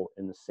all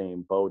in the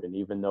same boat. And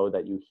even though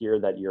that you hear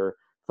that your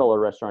fellow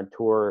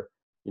restaurateur,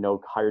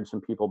 hired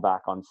some people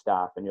back on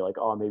staff, and you're like,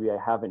 oh, maybe I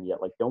haven't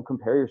yet. Like, don't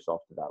compare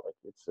yourself to that. Like,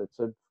 it's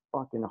a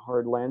fucking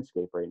hard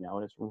landscape right now,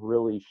 and it's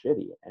really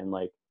shitty. And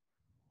like,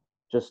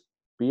 just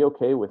be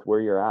okay with where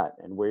you're at,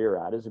 and where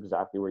you're at is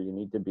exactly where you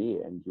need to be,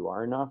 and you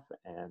are enough,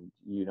 and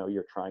you know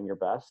you're trying your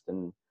best,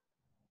 and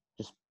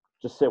just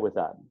just sit with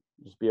that.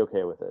 Just be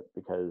okay with it,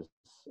 because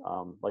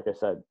like I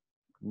said,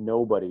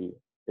 nobody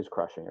is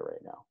crushing it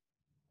right now.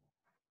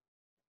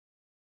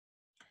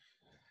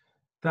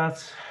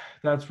 That's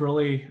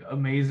really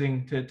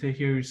amazing to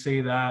hear you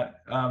say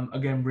that.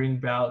 Again, bring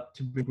about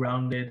to be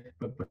grounded,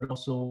 but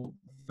also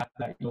the fact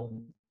that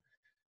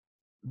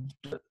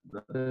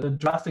the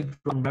drastic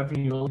drop in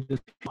revenue really is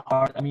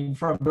hard. I mean,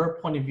 from your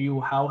point of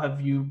view, how have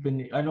you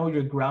been? I know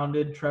you're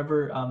grounded,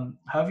 Trevor.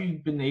 How have you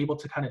been able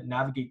to kind of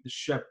navigate the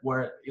ship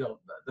where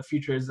the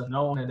future is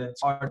unknown and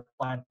it's hard to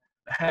plan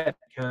ahead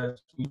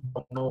because we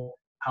don't know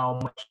how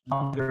much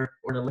longer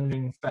or the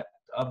lingering effect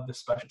of the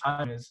special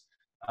time is.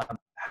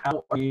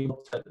 How are you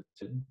able to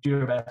do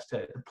your best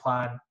to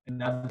plan and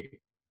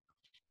navigate?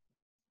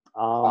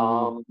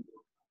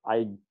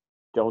 I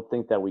don't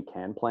think that we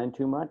can plan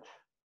too much.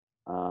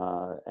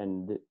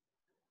 And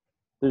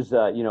there's,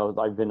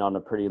 I've been on a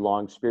pretty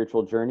long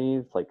spiritual journey.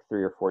 It's like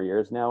 3 or 4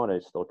 years now, and I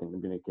still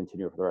going to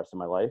continue for the rest of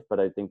my life. But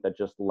I think that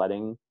just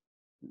letting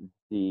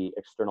the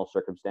external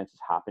circumstances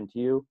happen to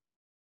you,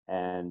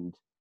 and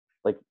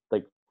like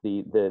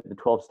the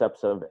 12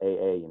 steps of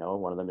AA,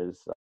 one of them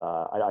is,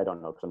 I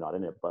don't know because I'm not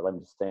in it, but I'm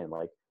just saying,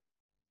 like,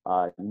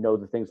 know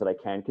the things that I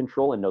can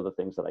control and know the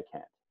things that I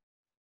can't.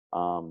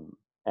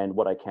 And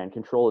what I can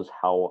control is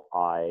how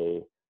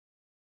I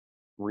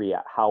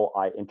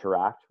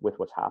interact with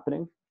what's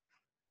happening.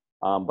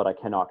 But I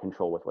cannot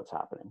control with what's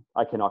happening.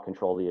 I cannot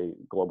control the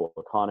global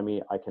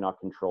economy. I cannot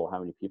control how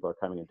many people are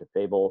coming into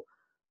Fable.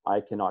 I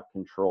cannot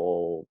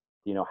control,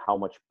 how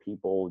much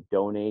people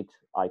donate.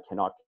 I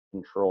cannot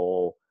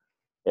control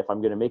if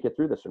I'm going to make it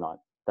through this or not.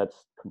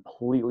 That's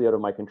completely out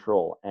of my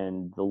control.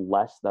 And the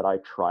less that I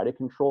try to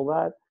control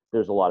that,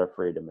 there's a lot of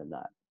freedom in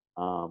that.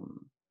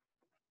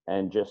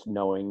 And just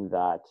knowing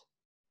that,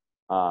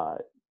 I'm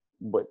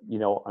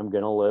going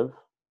to live.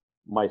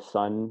 My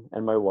son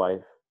and my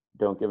wife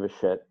don't give a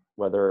shit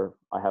whether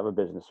I have a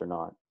business or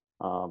not.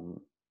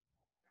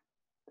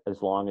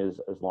 As long as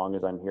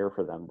I'm here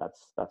for them,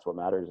 that's what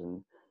matters.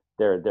 And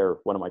they're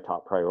one of my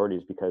top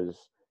priorities,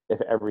 because if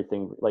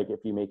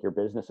you make your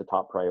business a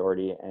top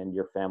priority and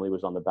your family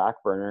was on the back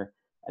burner,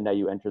 and now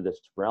you enter this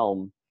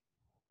realm,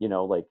 you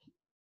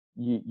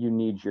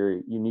need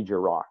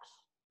your rocks.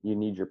 You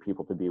need your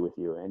people to be with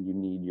you, and you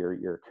need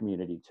your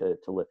community to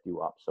lift you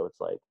up. So it's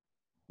like,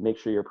 make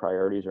sure your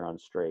priorities are on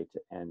straight.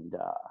 And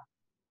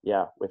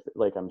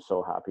I'm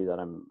so happy that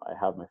I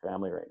have my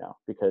family right now,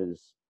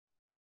 because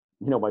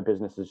my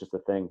business is just a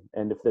thing.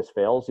 And if this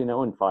fails,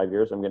 in 5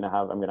 years, I'm gonna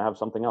have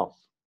something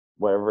else,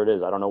 whatever it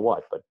is. I don't know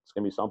what, but it's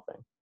gonna be something.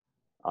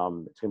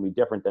 It's gonna be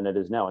different than it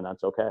is now, and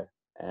that's okay.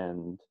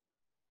 And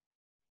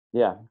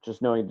yeah,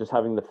 just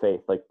having the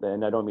faith,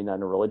 and I don't mean that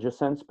in a religious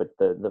sense, but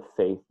the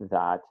faith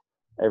that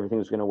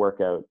everything's gonna work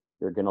out.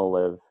 You're gonna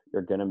live.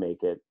 You're gonna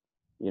make it.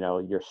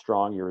 You're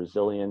strong. You're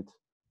resilient.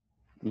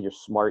 You're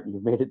smart.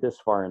 You've made it this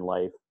far in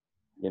life.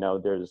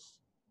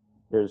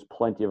 There's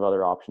plenty of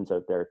other options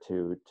out there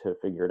to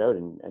figure it out,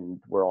 and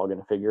we're all going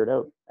to figure it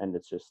out. And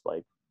it's just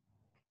like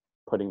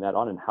putting that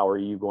on, and how are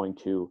you going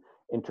to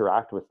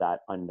interact with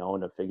that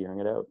unknown of figuring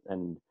it out?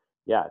 And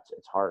yeah,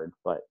 it's hard,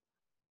 but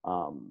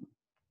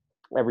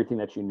everything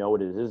that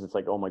it is, it's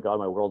like, oh my God,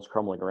 my world's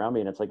crumbling around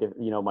me. And it's like, if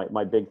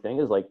my big thing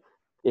is like,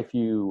 if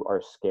you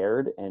are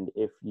scared and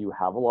if you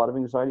have a lot of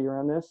anxiety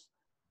around this,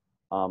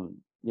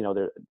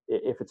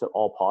 if it's at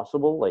all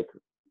possible, like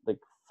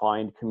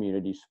find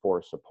communities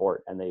for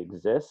support, and they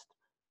exist.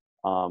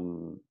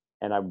 And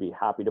I'd be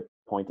happy to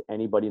point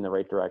anybody in the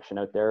right direction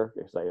out there,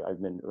 because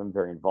I'm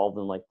very involved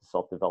in like the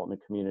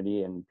self-development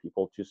community, and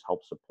people just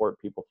help support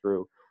people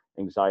through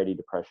anxiety,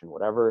 depression,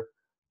 whatever.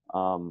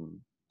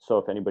 So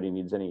if anybody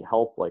needs any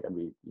help,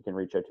 you can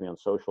reach out to me on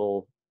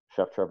social,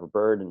 Chef Trevor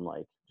Bird, and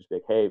just be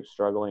like, hey,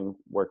 struggling,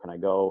 where can I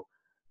go?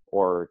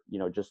 Or,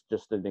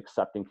 just an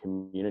accepting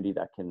community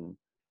that can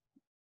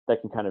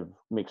kind of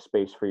make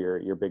space for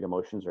your big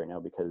emotions right now,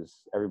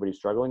 because everybody's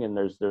struggling, and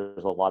there's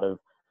a lot of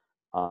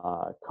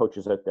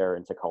coaches out there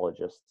and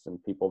psychologists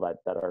and people that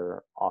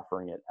are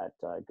offering it at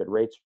good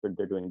rates.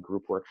 They're doing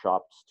group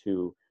workshops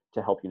to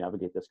help you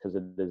navigate this, because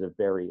it is a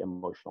very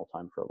emotional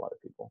time for a lot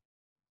of people.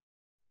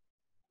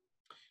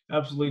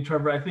 Absolutely,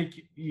 Trevor. I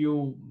think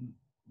you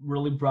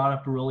really brought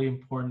up a really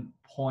important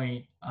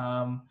point.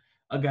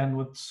 Again,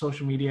 with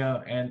social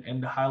media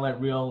and the highlight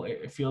reel,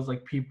 it feels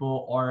like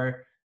people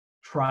are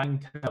trying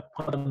to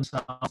put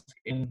themselves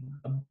in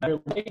a better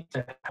way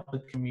to help the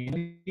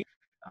community.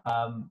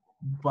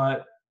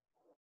 But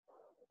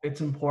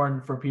it's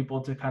important for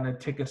people to kind of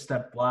take a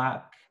step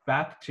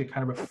back to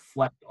kind of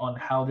reflect on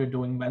how they're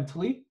doing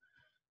mentally.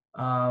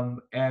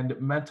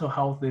 And mental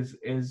health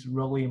is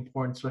really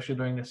important, especially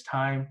during this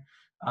time.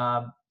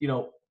 How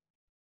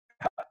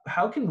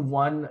can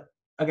one,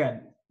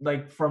 again,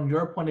 like from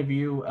your point of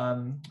view,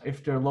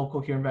 if they're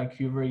local here in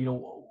Vancouver,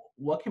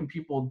 what can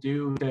people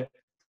do to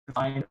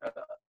find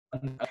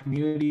a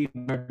community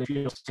where they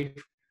feel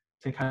safe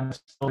to kind of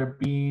spill their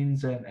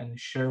beans and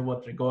share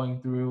what they're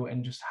going through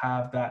and just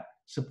have that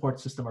support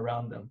system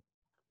around them.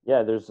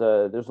 Yeah, there's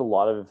a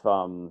lot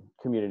of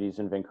communities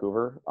in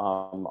Vancouver.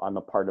 I'm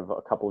a part of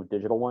a couple of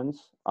digital ones,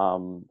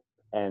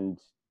 and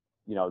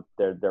you know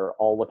they're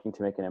all looking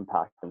to make an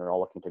impact and they're all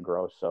looking to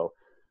grow. So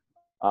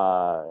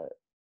uh,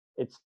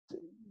 it's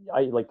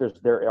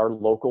there are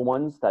local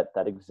ones that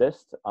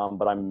exist,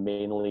 but I'm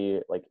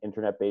mainly like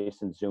internet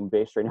based and Zoom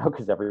based right now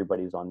because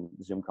everybody's on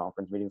Zoom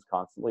conference meetings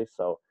constantly.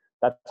 So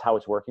that's how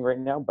it's working right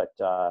now. But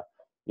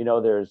you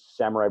know, there's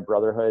Samurai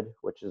Brotherhood,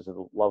 which is a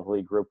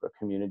lovely group, a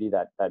community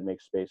that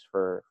makes space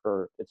for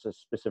it's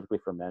specifically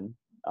for men,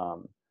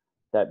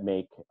 that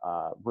make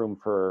room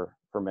for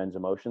men's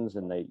emotions,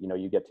 and they, you know,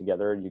 you get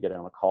together, you get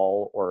on a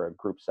call or a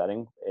group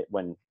setting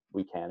when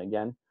we can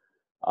again.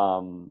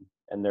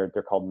 And they're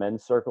called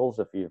men's circles.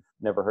 If you've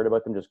never heard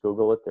about them, just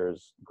Google it.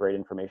 There's great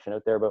information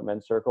out there about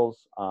men's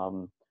circles.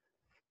 And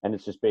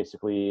it's just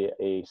basically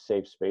a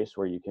safe space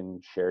where you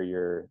can share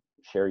your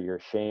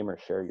shame or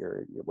share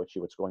your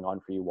what's going on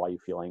for you, why you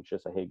feel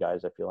anxious. Hey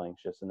guys, I feel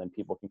anxious, and then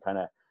people can kind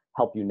of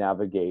help you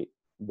navigate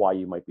why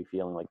you might be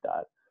feeling like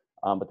that.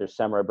 But there's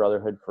Samurai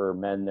Brotherhood for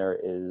men. There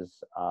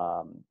is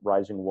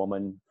Rising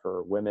Woman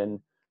for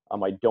women.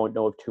 I don't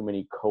know of too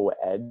many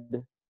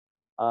co-ed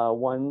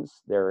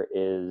ones. There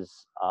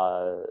is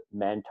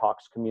Man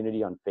Talks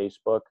community on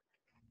Facebook.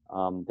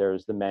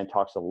 There's the Man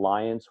Talks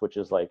Alliance, which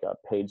is like a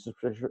paid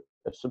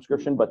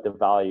subscription, but the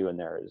value in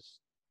there is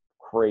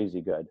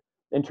crazy good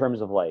in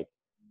terms of like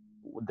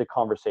the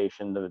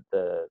conversation, the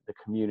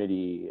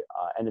community,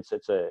 and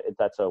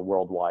that's a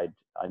worldwide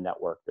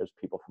network. There's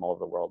people from all over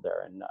the world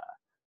there, and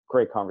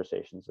great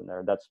conversations in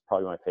there. That's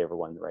probably my favorite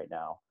one right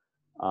now.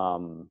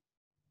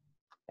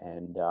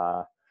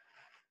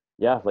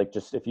 Yeah, like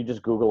just if you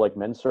just Google like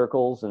men's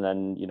circles, and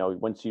then, you know,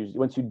 once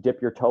you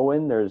dip your toe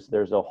in,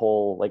 there's a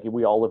whole, like,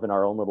 we all live in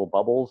our own little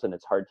bubbles, and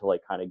it's hard to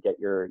like kind of get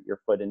your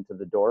foot into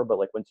the door. But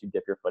like once you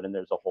dip your foot in,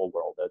 there's a whole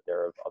world out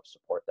there of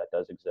support that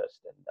does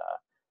exist.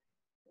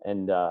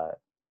 And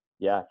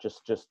yeah,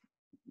 just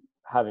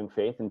having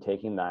faith and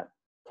taking that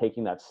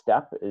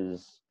step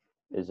is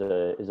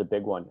a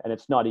big one. And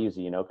it's not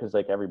easy, you know, because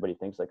like everybody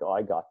thinks like, oh,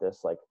 I got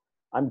this, like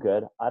I'm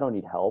good, I don't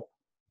need help,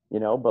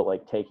 you know. But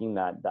like taking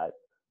that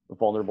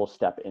vulnerable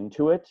step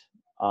into it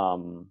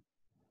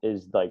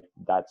is like,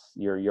 that's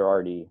you're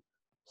already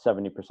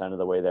 70% of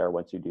the way there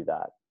once you do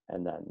that,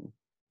 and then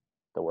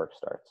the work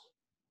starts.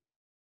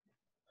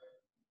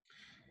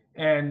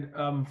 And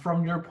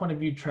from your point of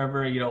view,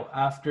 Trevor, you know,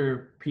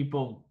 after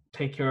people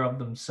take care of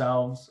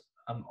themselves,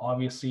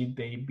 obviously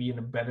they be in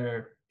a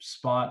better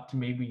spot to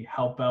maybe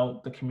help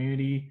out the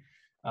community.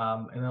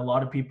 And a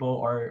lot of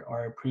people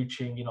are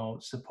preaching, you know,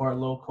 support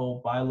local,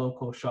 buy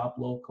local, shop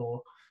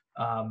local.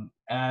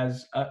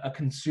 As a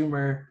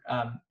consumer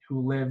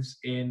who lives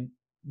in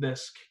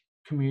this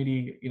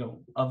community, you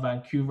know, of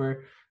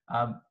Vancouver,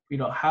 you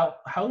know, how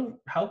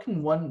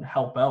can one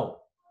help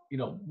out, you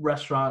know,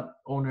 restaurant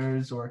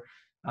owners or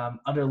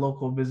other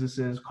local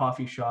businesses,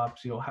 coffee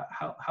shops, you know,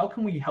 how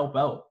can we help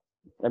out?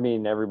 I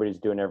mean, everybody's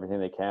doing everything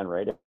they can,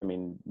 right? I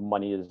mean,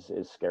 money is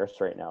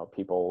scarce right now.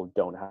 People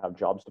don't have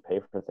jobs to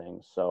pay for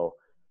things. So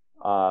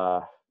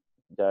I'm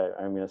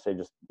going to say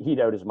just eat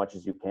out as much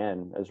as you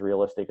can, as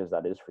realistic as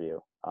that is for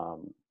you.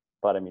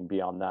 But I mean,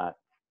 beyond that,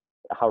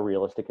 how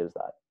realistic is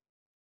that?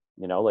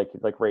 You know, like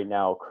right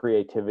now,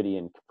 creativity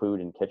and food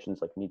and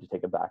kitchens like need to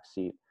take a back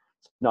seat.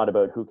 It's not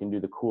about who can do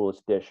the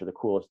coolest dish or the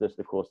coolest this,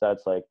 the coolest that.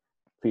 It's like,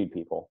 feed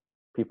people.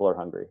 People are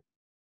hungry.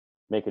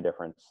 Make a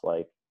difference.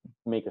 Like,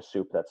 make a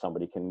soup that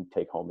somebody can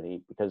take home and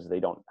eat because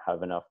they don't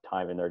have enough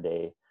time in their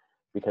day,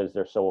 because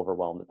they're so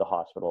overwhelmed at the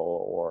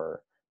hospital,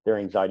 or their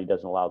anxiety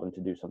doesn't allow them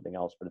to do something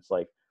else. But it's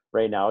like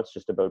right now it's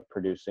just about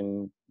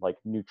producing like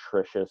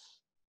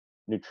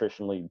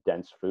nutritionally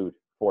dense food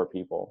for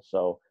people.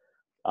 So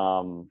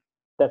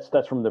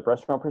that's from the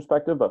restaurant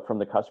perspective. But from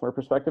the customer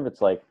perspective,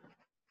 it's like,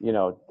 you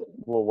know,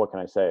 well, what can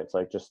I say? It's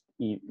like, just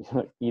eat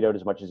out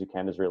as much as you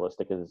can, as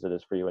realistic as it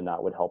is for you, and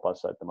that would help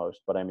us at the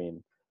most. But I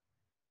mean,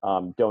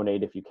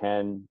 donate if you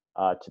can.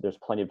 There's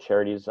plenty of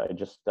charities. I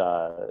just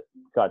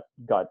got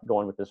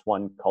going with this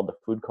one called the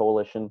Food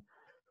Coalition,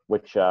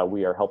 which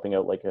we are helping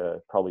out like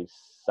probably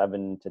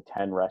 7 to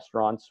 10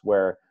 restaurants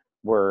where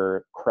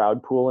we're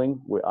crowd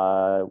pooling. We've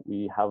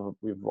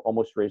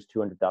almost raised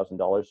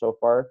 $200,000 so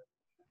far,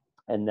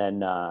 and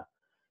then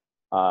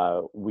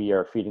we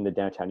are feeding the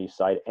downtown east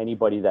side.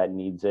 Anybody that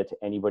needs it,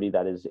 anybody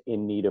that is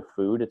in need of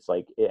food, it's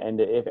like, and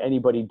if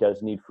anybody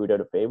does need food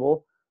out of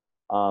Fable,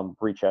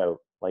 reach out.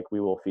 Like,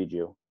 we will feed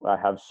you. I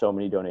have so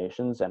many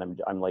donations,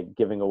 and I'm like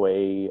giving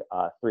away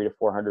 300 to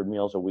 400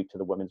 meals a week to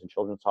the Women's and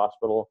Children's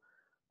Hospital.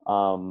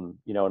 You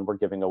know, and we're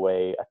giving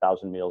away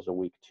 1,000 meals a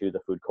week to the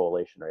Food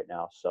Coalition right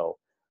now. So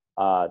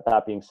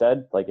that being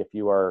said, like, if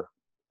you are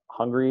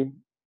hungry,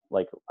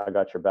 like, I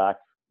got your back.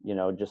 You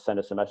know, just send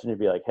us a message and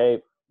be like,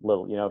 hey,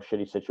 little, you know,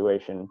 shitty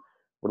situation,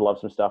 would love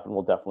some stuff, and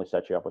we'll definitely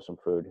set you up with some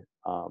food.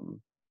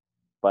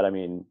 But I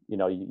mean, you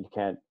know, you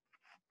can't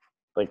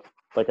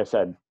like I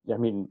said, I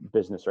mean,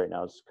 business right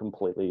now is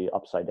completely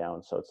upside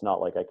down. So it's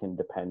not like I can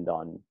depend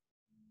on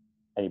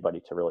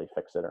anybody to really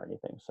fix it or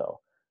anything.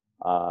 So,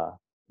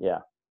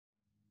 yeah,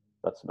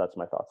 that's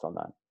my thoughts on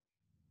that.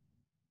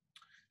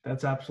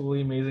 That's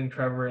absolutely amazing,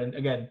 Trevor. And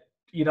again,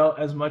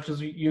 as much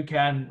as you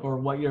can, or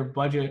what your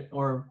budget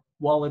or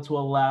wallets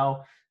will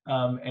allow,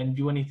 and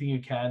do anything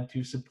you can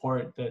to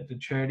support the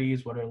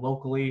charities, whether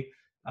locally,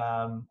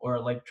 or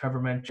like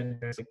Trevor mentioned,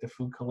 there's like the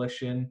Food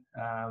Coalition,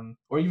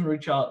 or even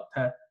reach out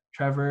to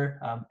Trevor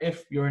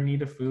if you're in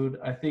need of food.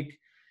 I think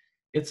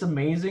it's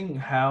amazing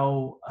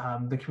how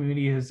the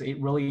community has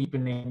really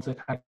been able to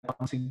kind of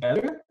come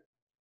together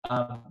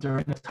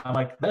during a time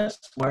like this,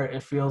 where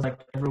it feels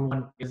like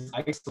everyone is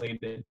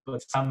isolated,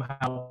 but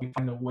somehow we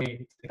find a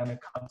way to kind of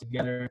come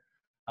together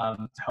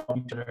to help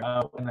each other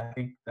out. And I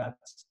think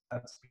that's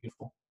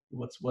beautiful.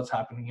 What's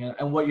happening here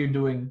and what you're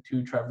doing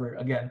too, Trevor.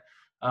 Again,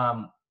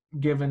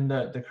 given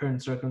the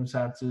current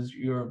circumstances,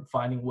 you're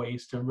finding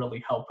ways to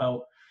really help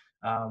out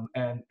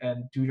and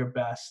do your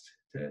best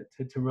to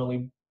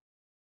really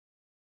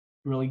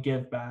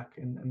give back,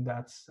 and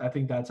I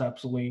think that's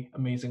absolutely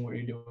amazing what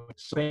you're doing.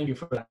 So thank you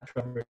for that,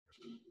 Trevor.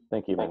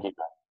 Thank you.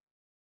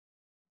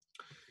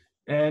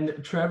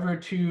 And Trevor,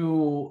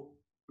 to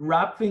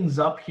wrap things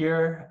up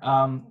here,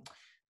 I'm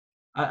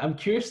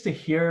curious to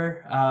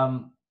hear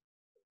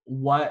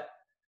what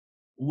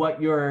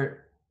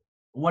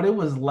it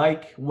was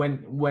like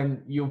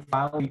when you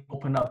finally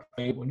opened up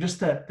Fable. Just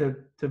to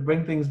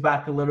bring things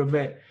back a little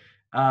bit.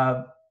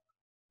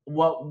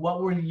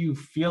 What were you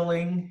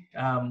feeling?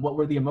 What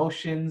were the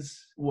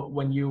emotions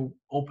when you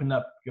opened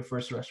up your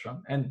first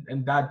restaurant?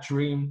 And that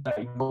dream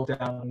that you wrote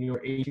down when you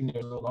were 18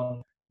 years old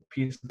on a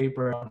piece of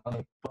paper, on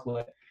a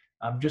booklet,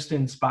 just to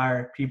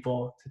inspire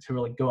people to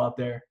really go out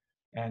there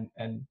and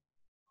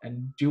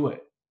do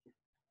it.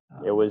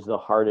 It was the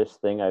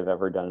hardest thing I've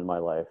ever done in my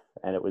life,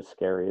 and it was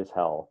scary as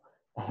hell.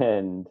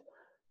 And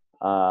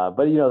but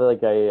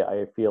like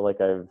I feel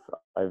like I've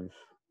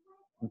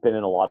been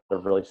in a lot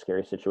of really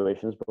scary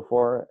situations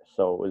before,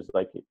 so it was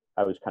like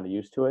I was kind of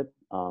used to it.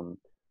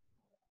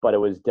 But it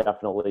was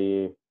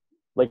definitely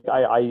like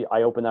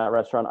I opened that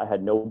restaurant. I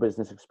had no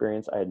business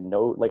experience. I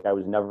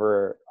was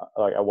never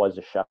like, I was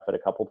a chef at a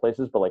couple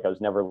places, but like I was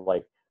never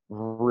like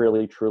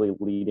really truly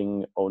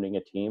owning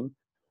a team.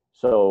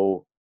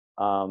 So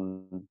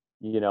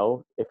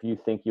if you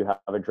think you have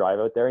a drive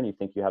out there and you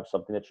think you have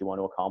something that you want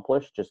to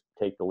accomplish, just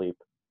take the leap.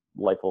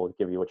 Life will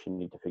give you what you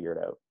need to figure it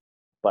out.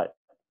 But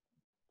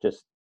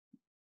just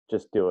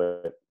do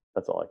it.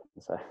 That's all I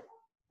can say.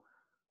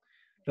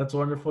 That's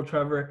wonderful,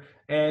 Trevor.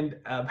 And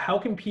how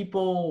can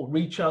people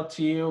reach out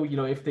to you,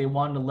 if they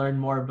want to learn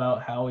more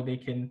about how they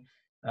can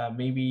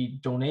maybe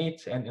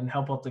donate and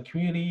help out the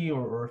community,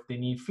 or if they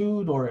need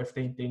food, or if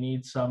they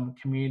need some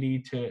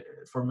community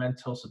for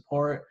mental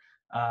support?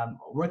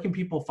 Where can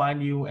people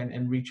find you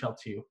and reach out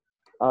to you?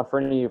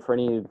 For any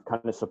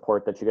kind of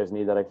support that you guys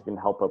need that I can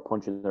help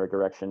point you in the right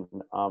direction.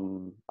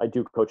 I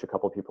do coach a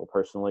couple of people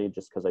personally,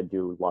 just because I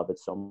do love it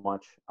so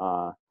much.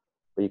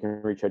 But you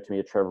can reach out to me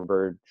at Trevor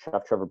Bird,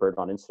 Chef Trevor Bird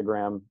on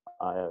Instagram,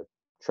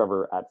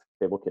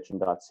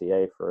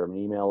 Trevor@fablekitchen.ca for an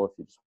email if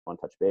you just want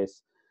to touch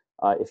base.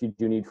 If you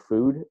do need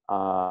food,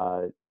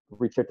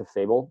 reach out to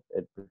Fable.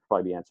 It would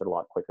probably be answered a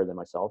lot quicker than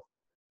myself.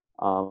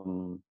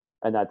 And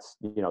that's,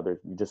 you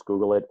just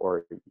Google it,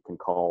 or you can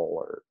call,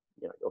 or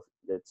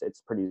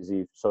it's pretty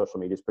easy. Social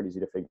media is pretty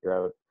easy to figure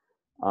out.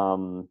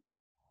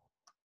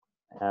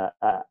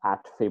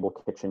 At Fable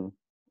Kitchen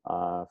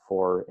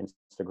for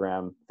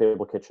Instagram,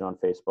 Fable Kitchen on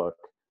Facebook,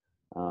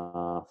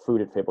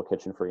 Food at Fable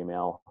Kitchen for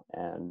email,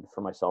 and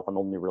for myself, I'm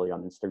only really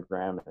on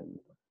Instagram, and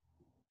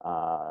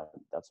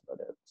that's about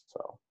it.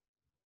 So,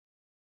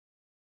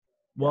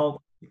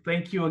 well,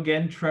 thank you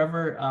again,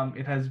 Trevor.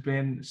 It has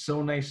been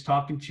so nice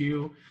talking to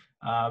you,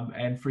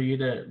 and for you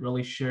to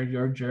really share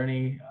your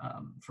journey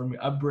from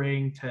your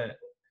upbringing to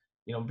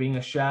being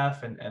a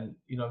chef, and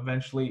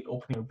eventually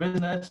opening a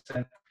business,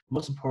 and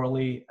most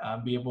importantly,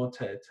 be able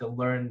to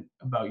learn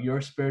about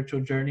your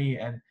spiritual journey.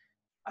 And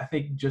I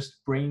think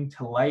just bring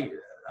to light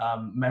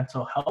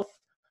mental health,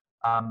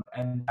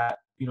 and that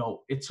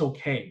it's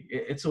okay.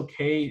 It's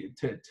okay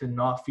to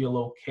not feel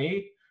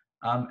okay,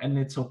 and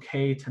it's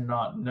okay to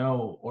not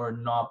know or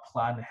not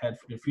plan ahead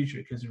for the future,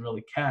 because you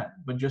really can't.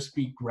 But just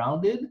be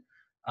grounded,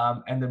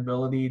 and the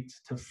ability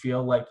to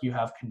feel like you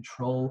have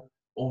control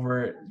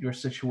over your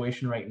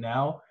situation right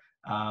now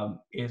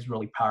is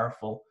really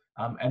powerful.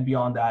 And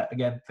beyond that,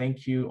 again,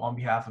 thank you on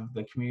behalf of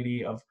the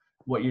community of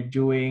what you're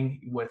doing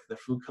with the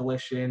Food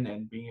Coalition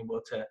and being able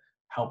to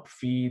help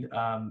feed,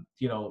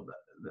 the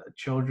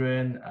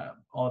children,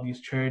 all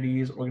these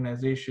charities,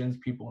 organizations,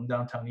 people in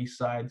downtown East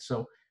Side.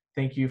 So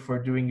thank you for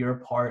doing your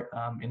part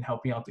in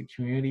helping out the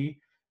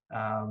community.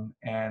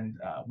 And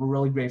we're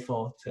really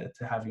grateful to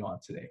have you on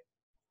today.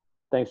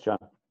 Thanks, John.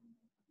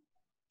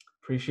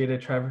 Appreciate it,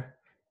 Trevor.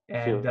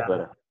 And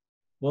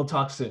we'll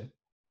talk soon.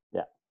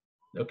 Yeah.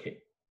 Okay.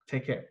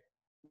 Take care.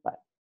 Bye.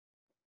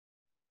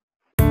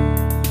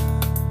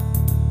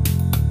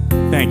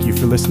 Thank you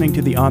for listening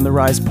to the On the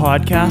Rise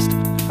podcast.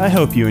 I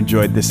hope you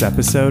enjoyed this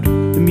episode.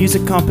 The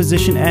music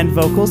composition and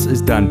vocals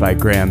is done by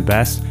Graham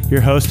Best.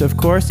 Your host, of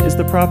course, is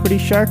the Property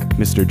Shark,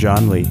 Mr.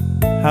 John Lee.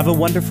 Have a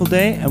wonderful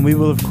day, and we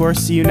will, of course,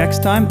 see you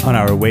next time on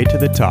our way to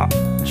the top.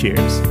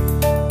 Cheers.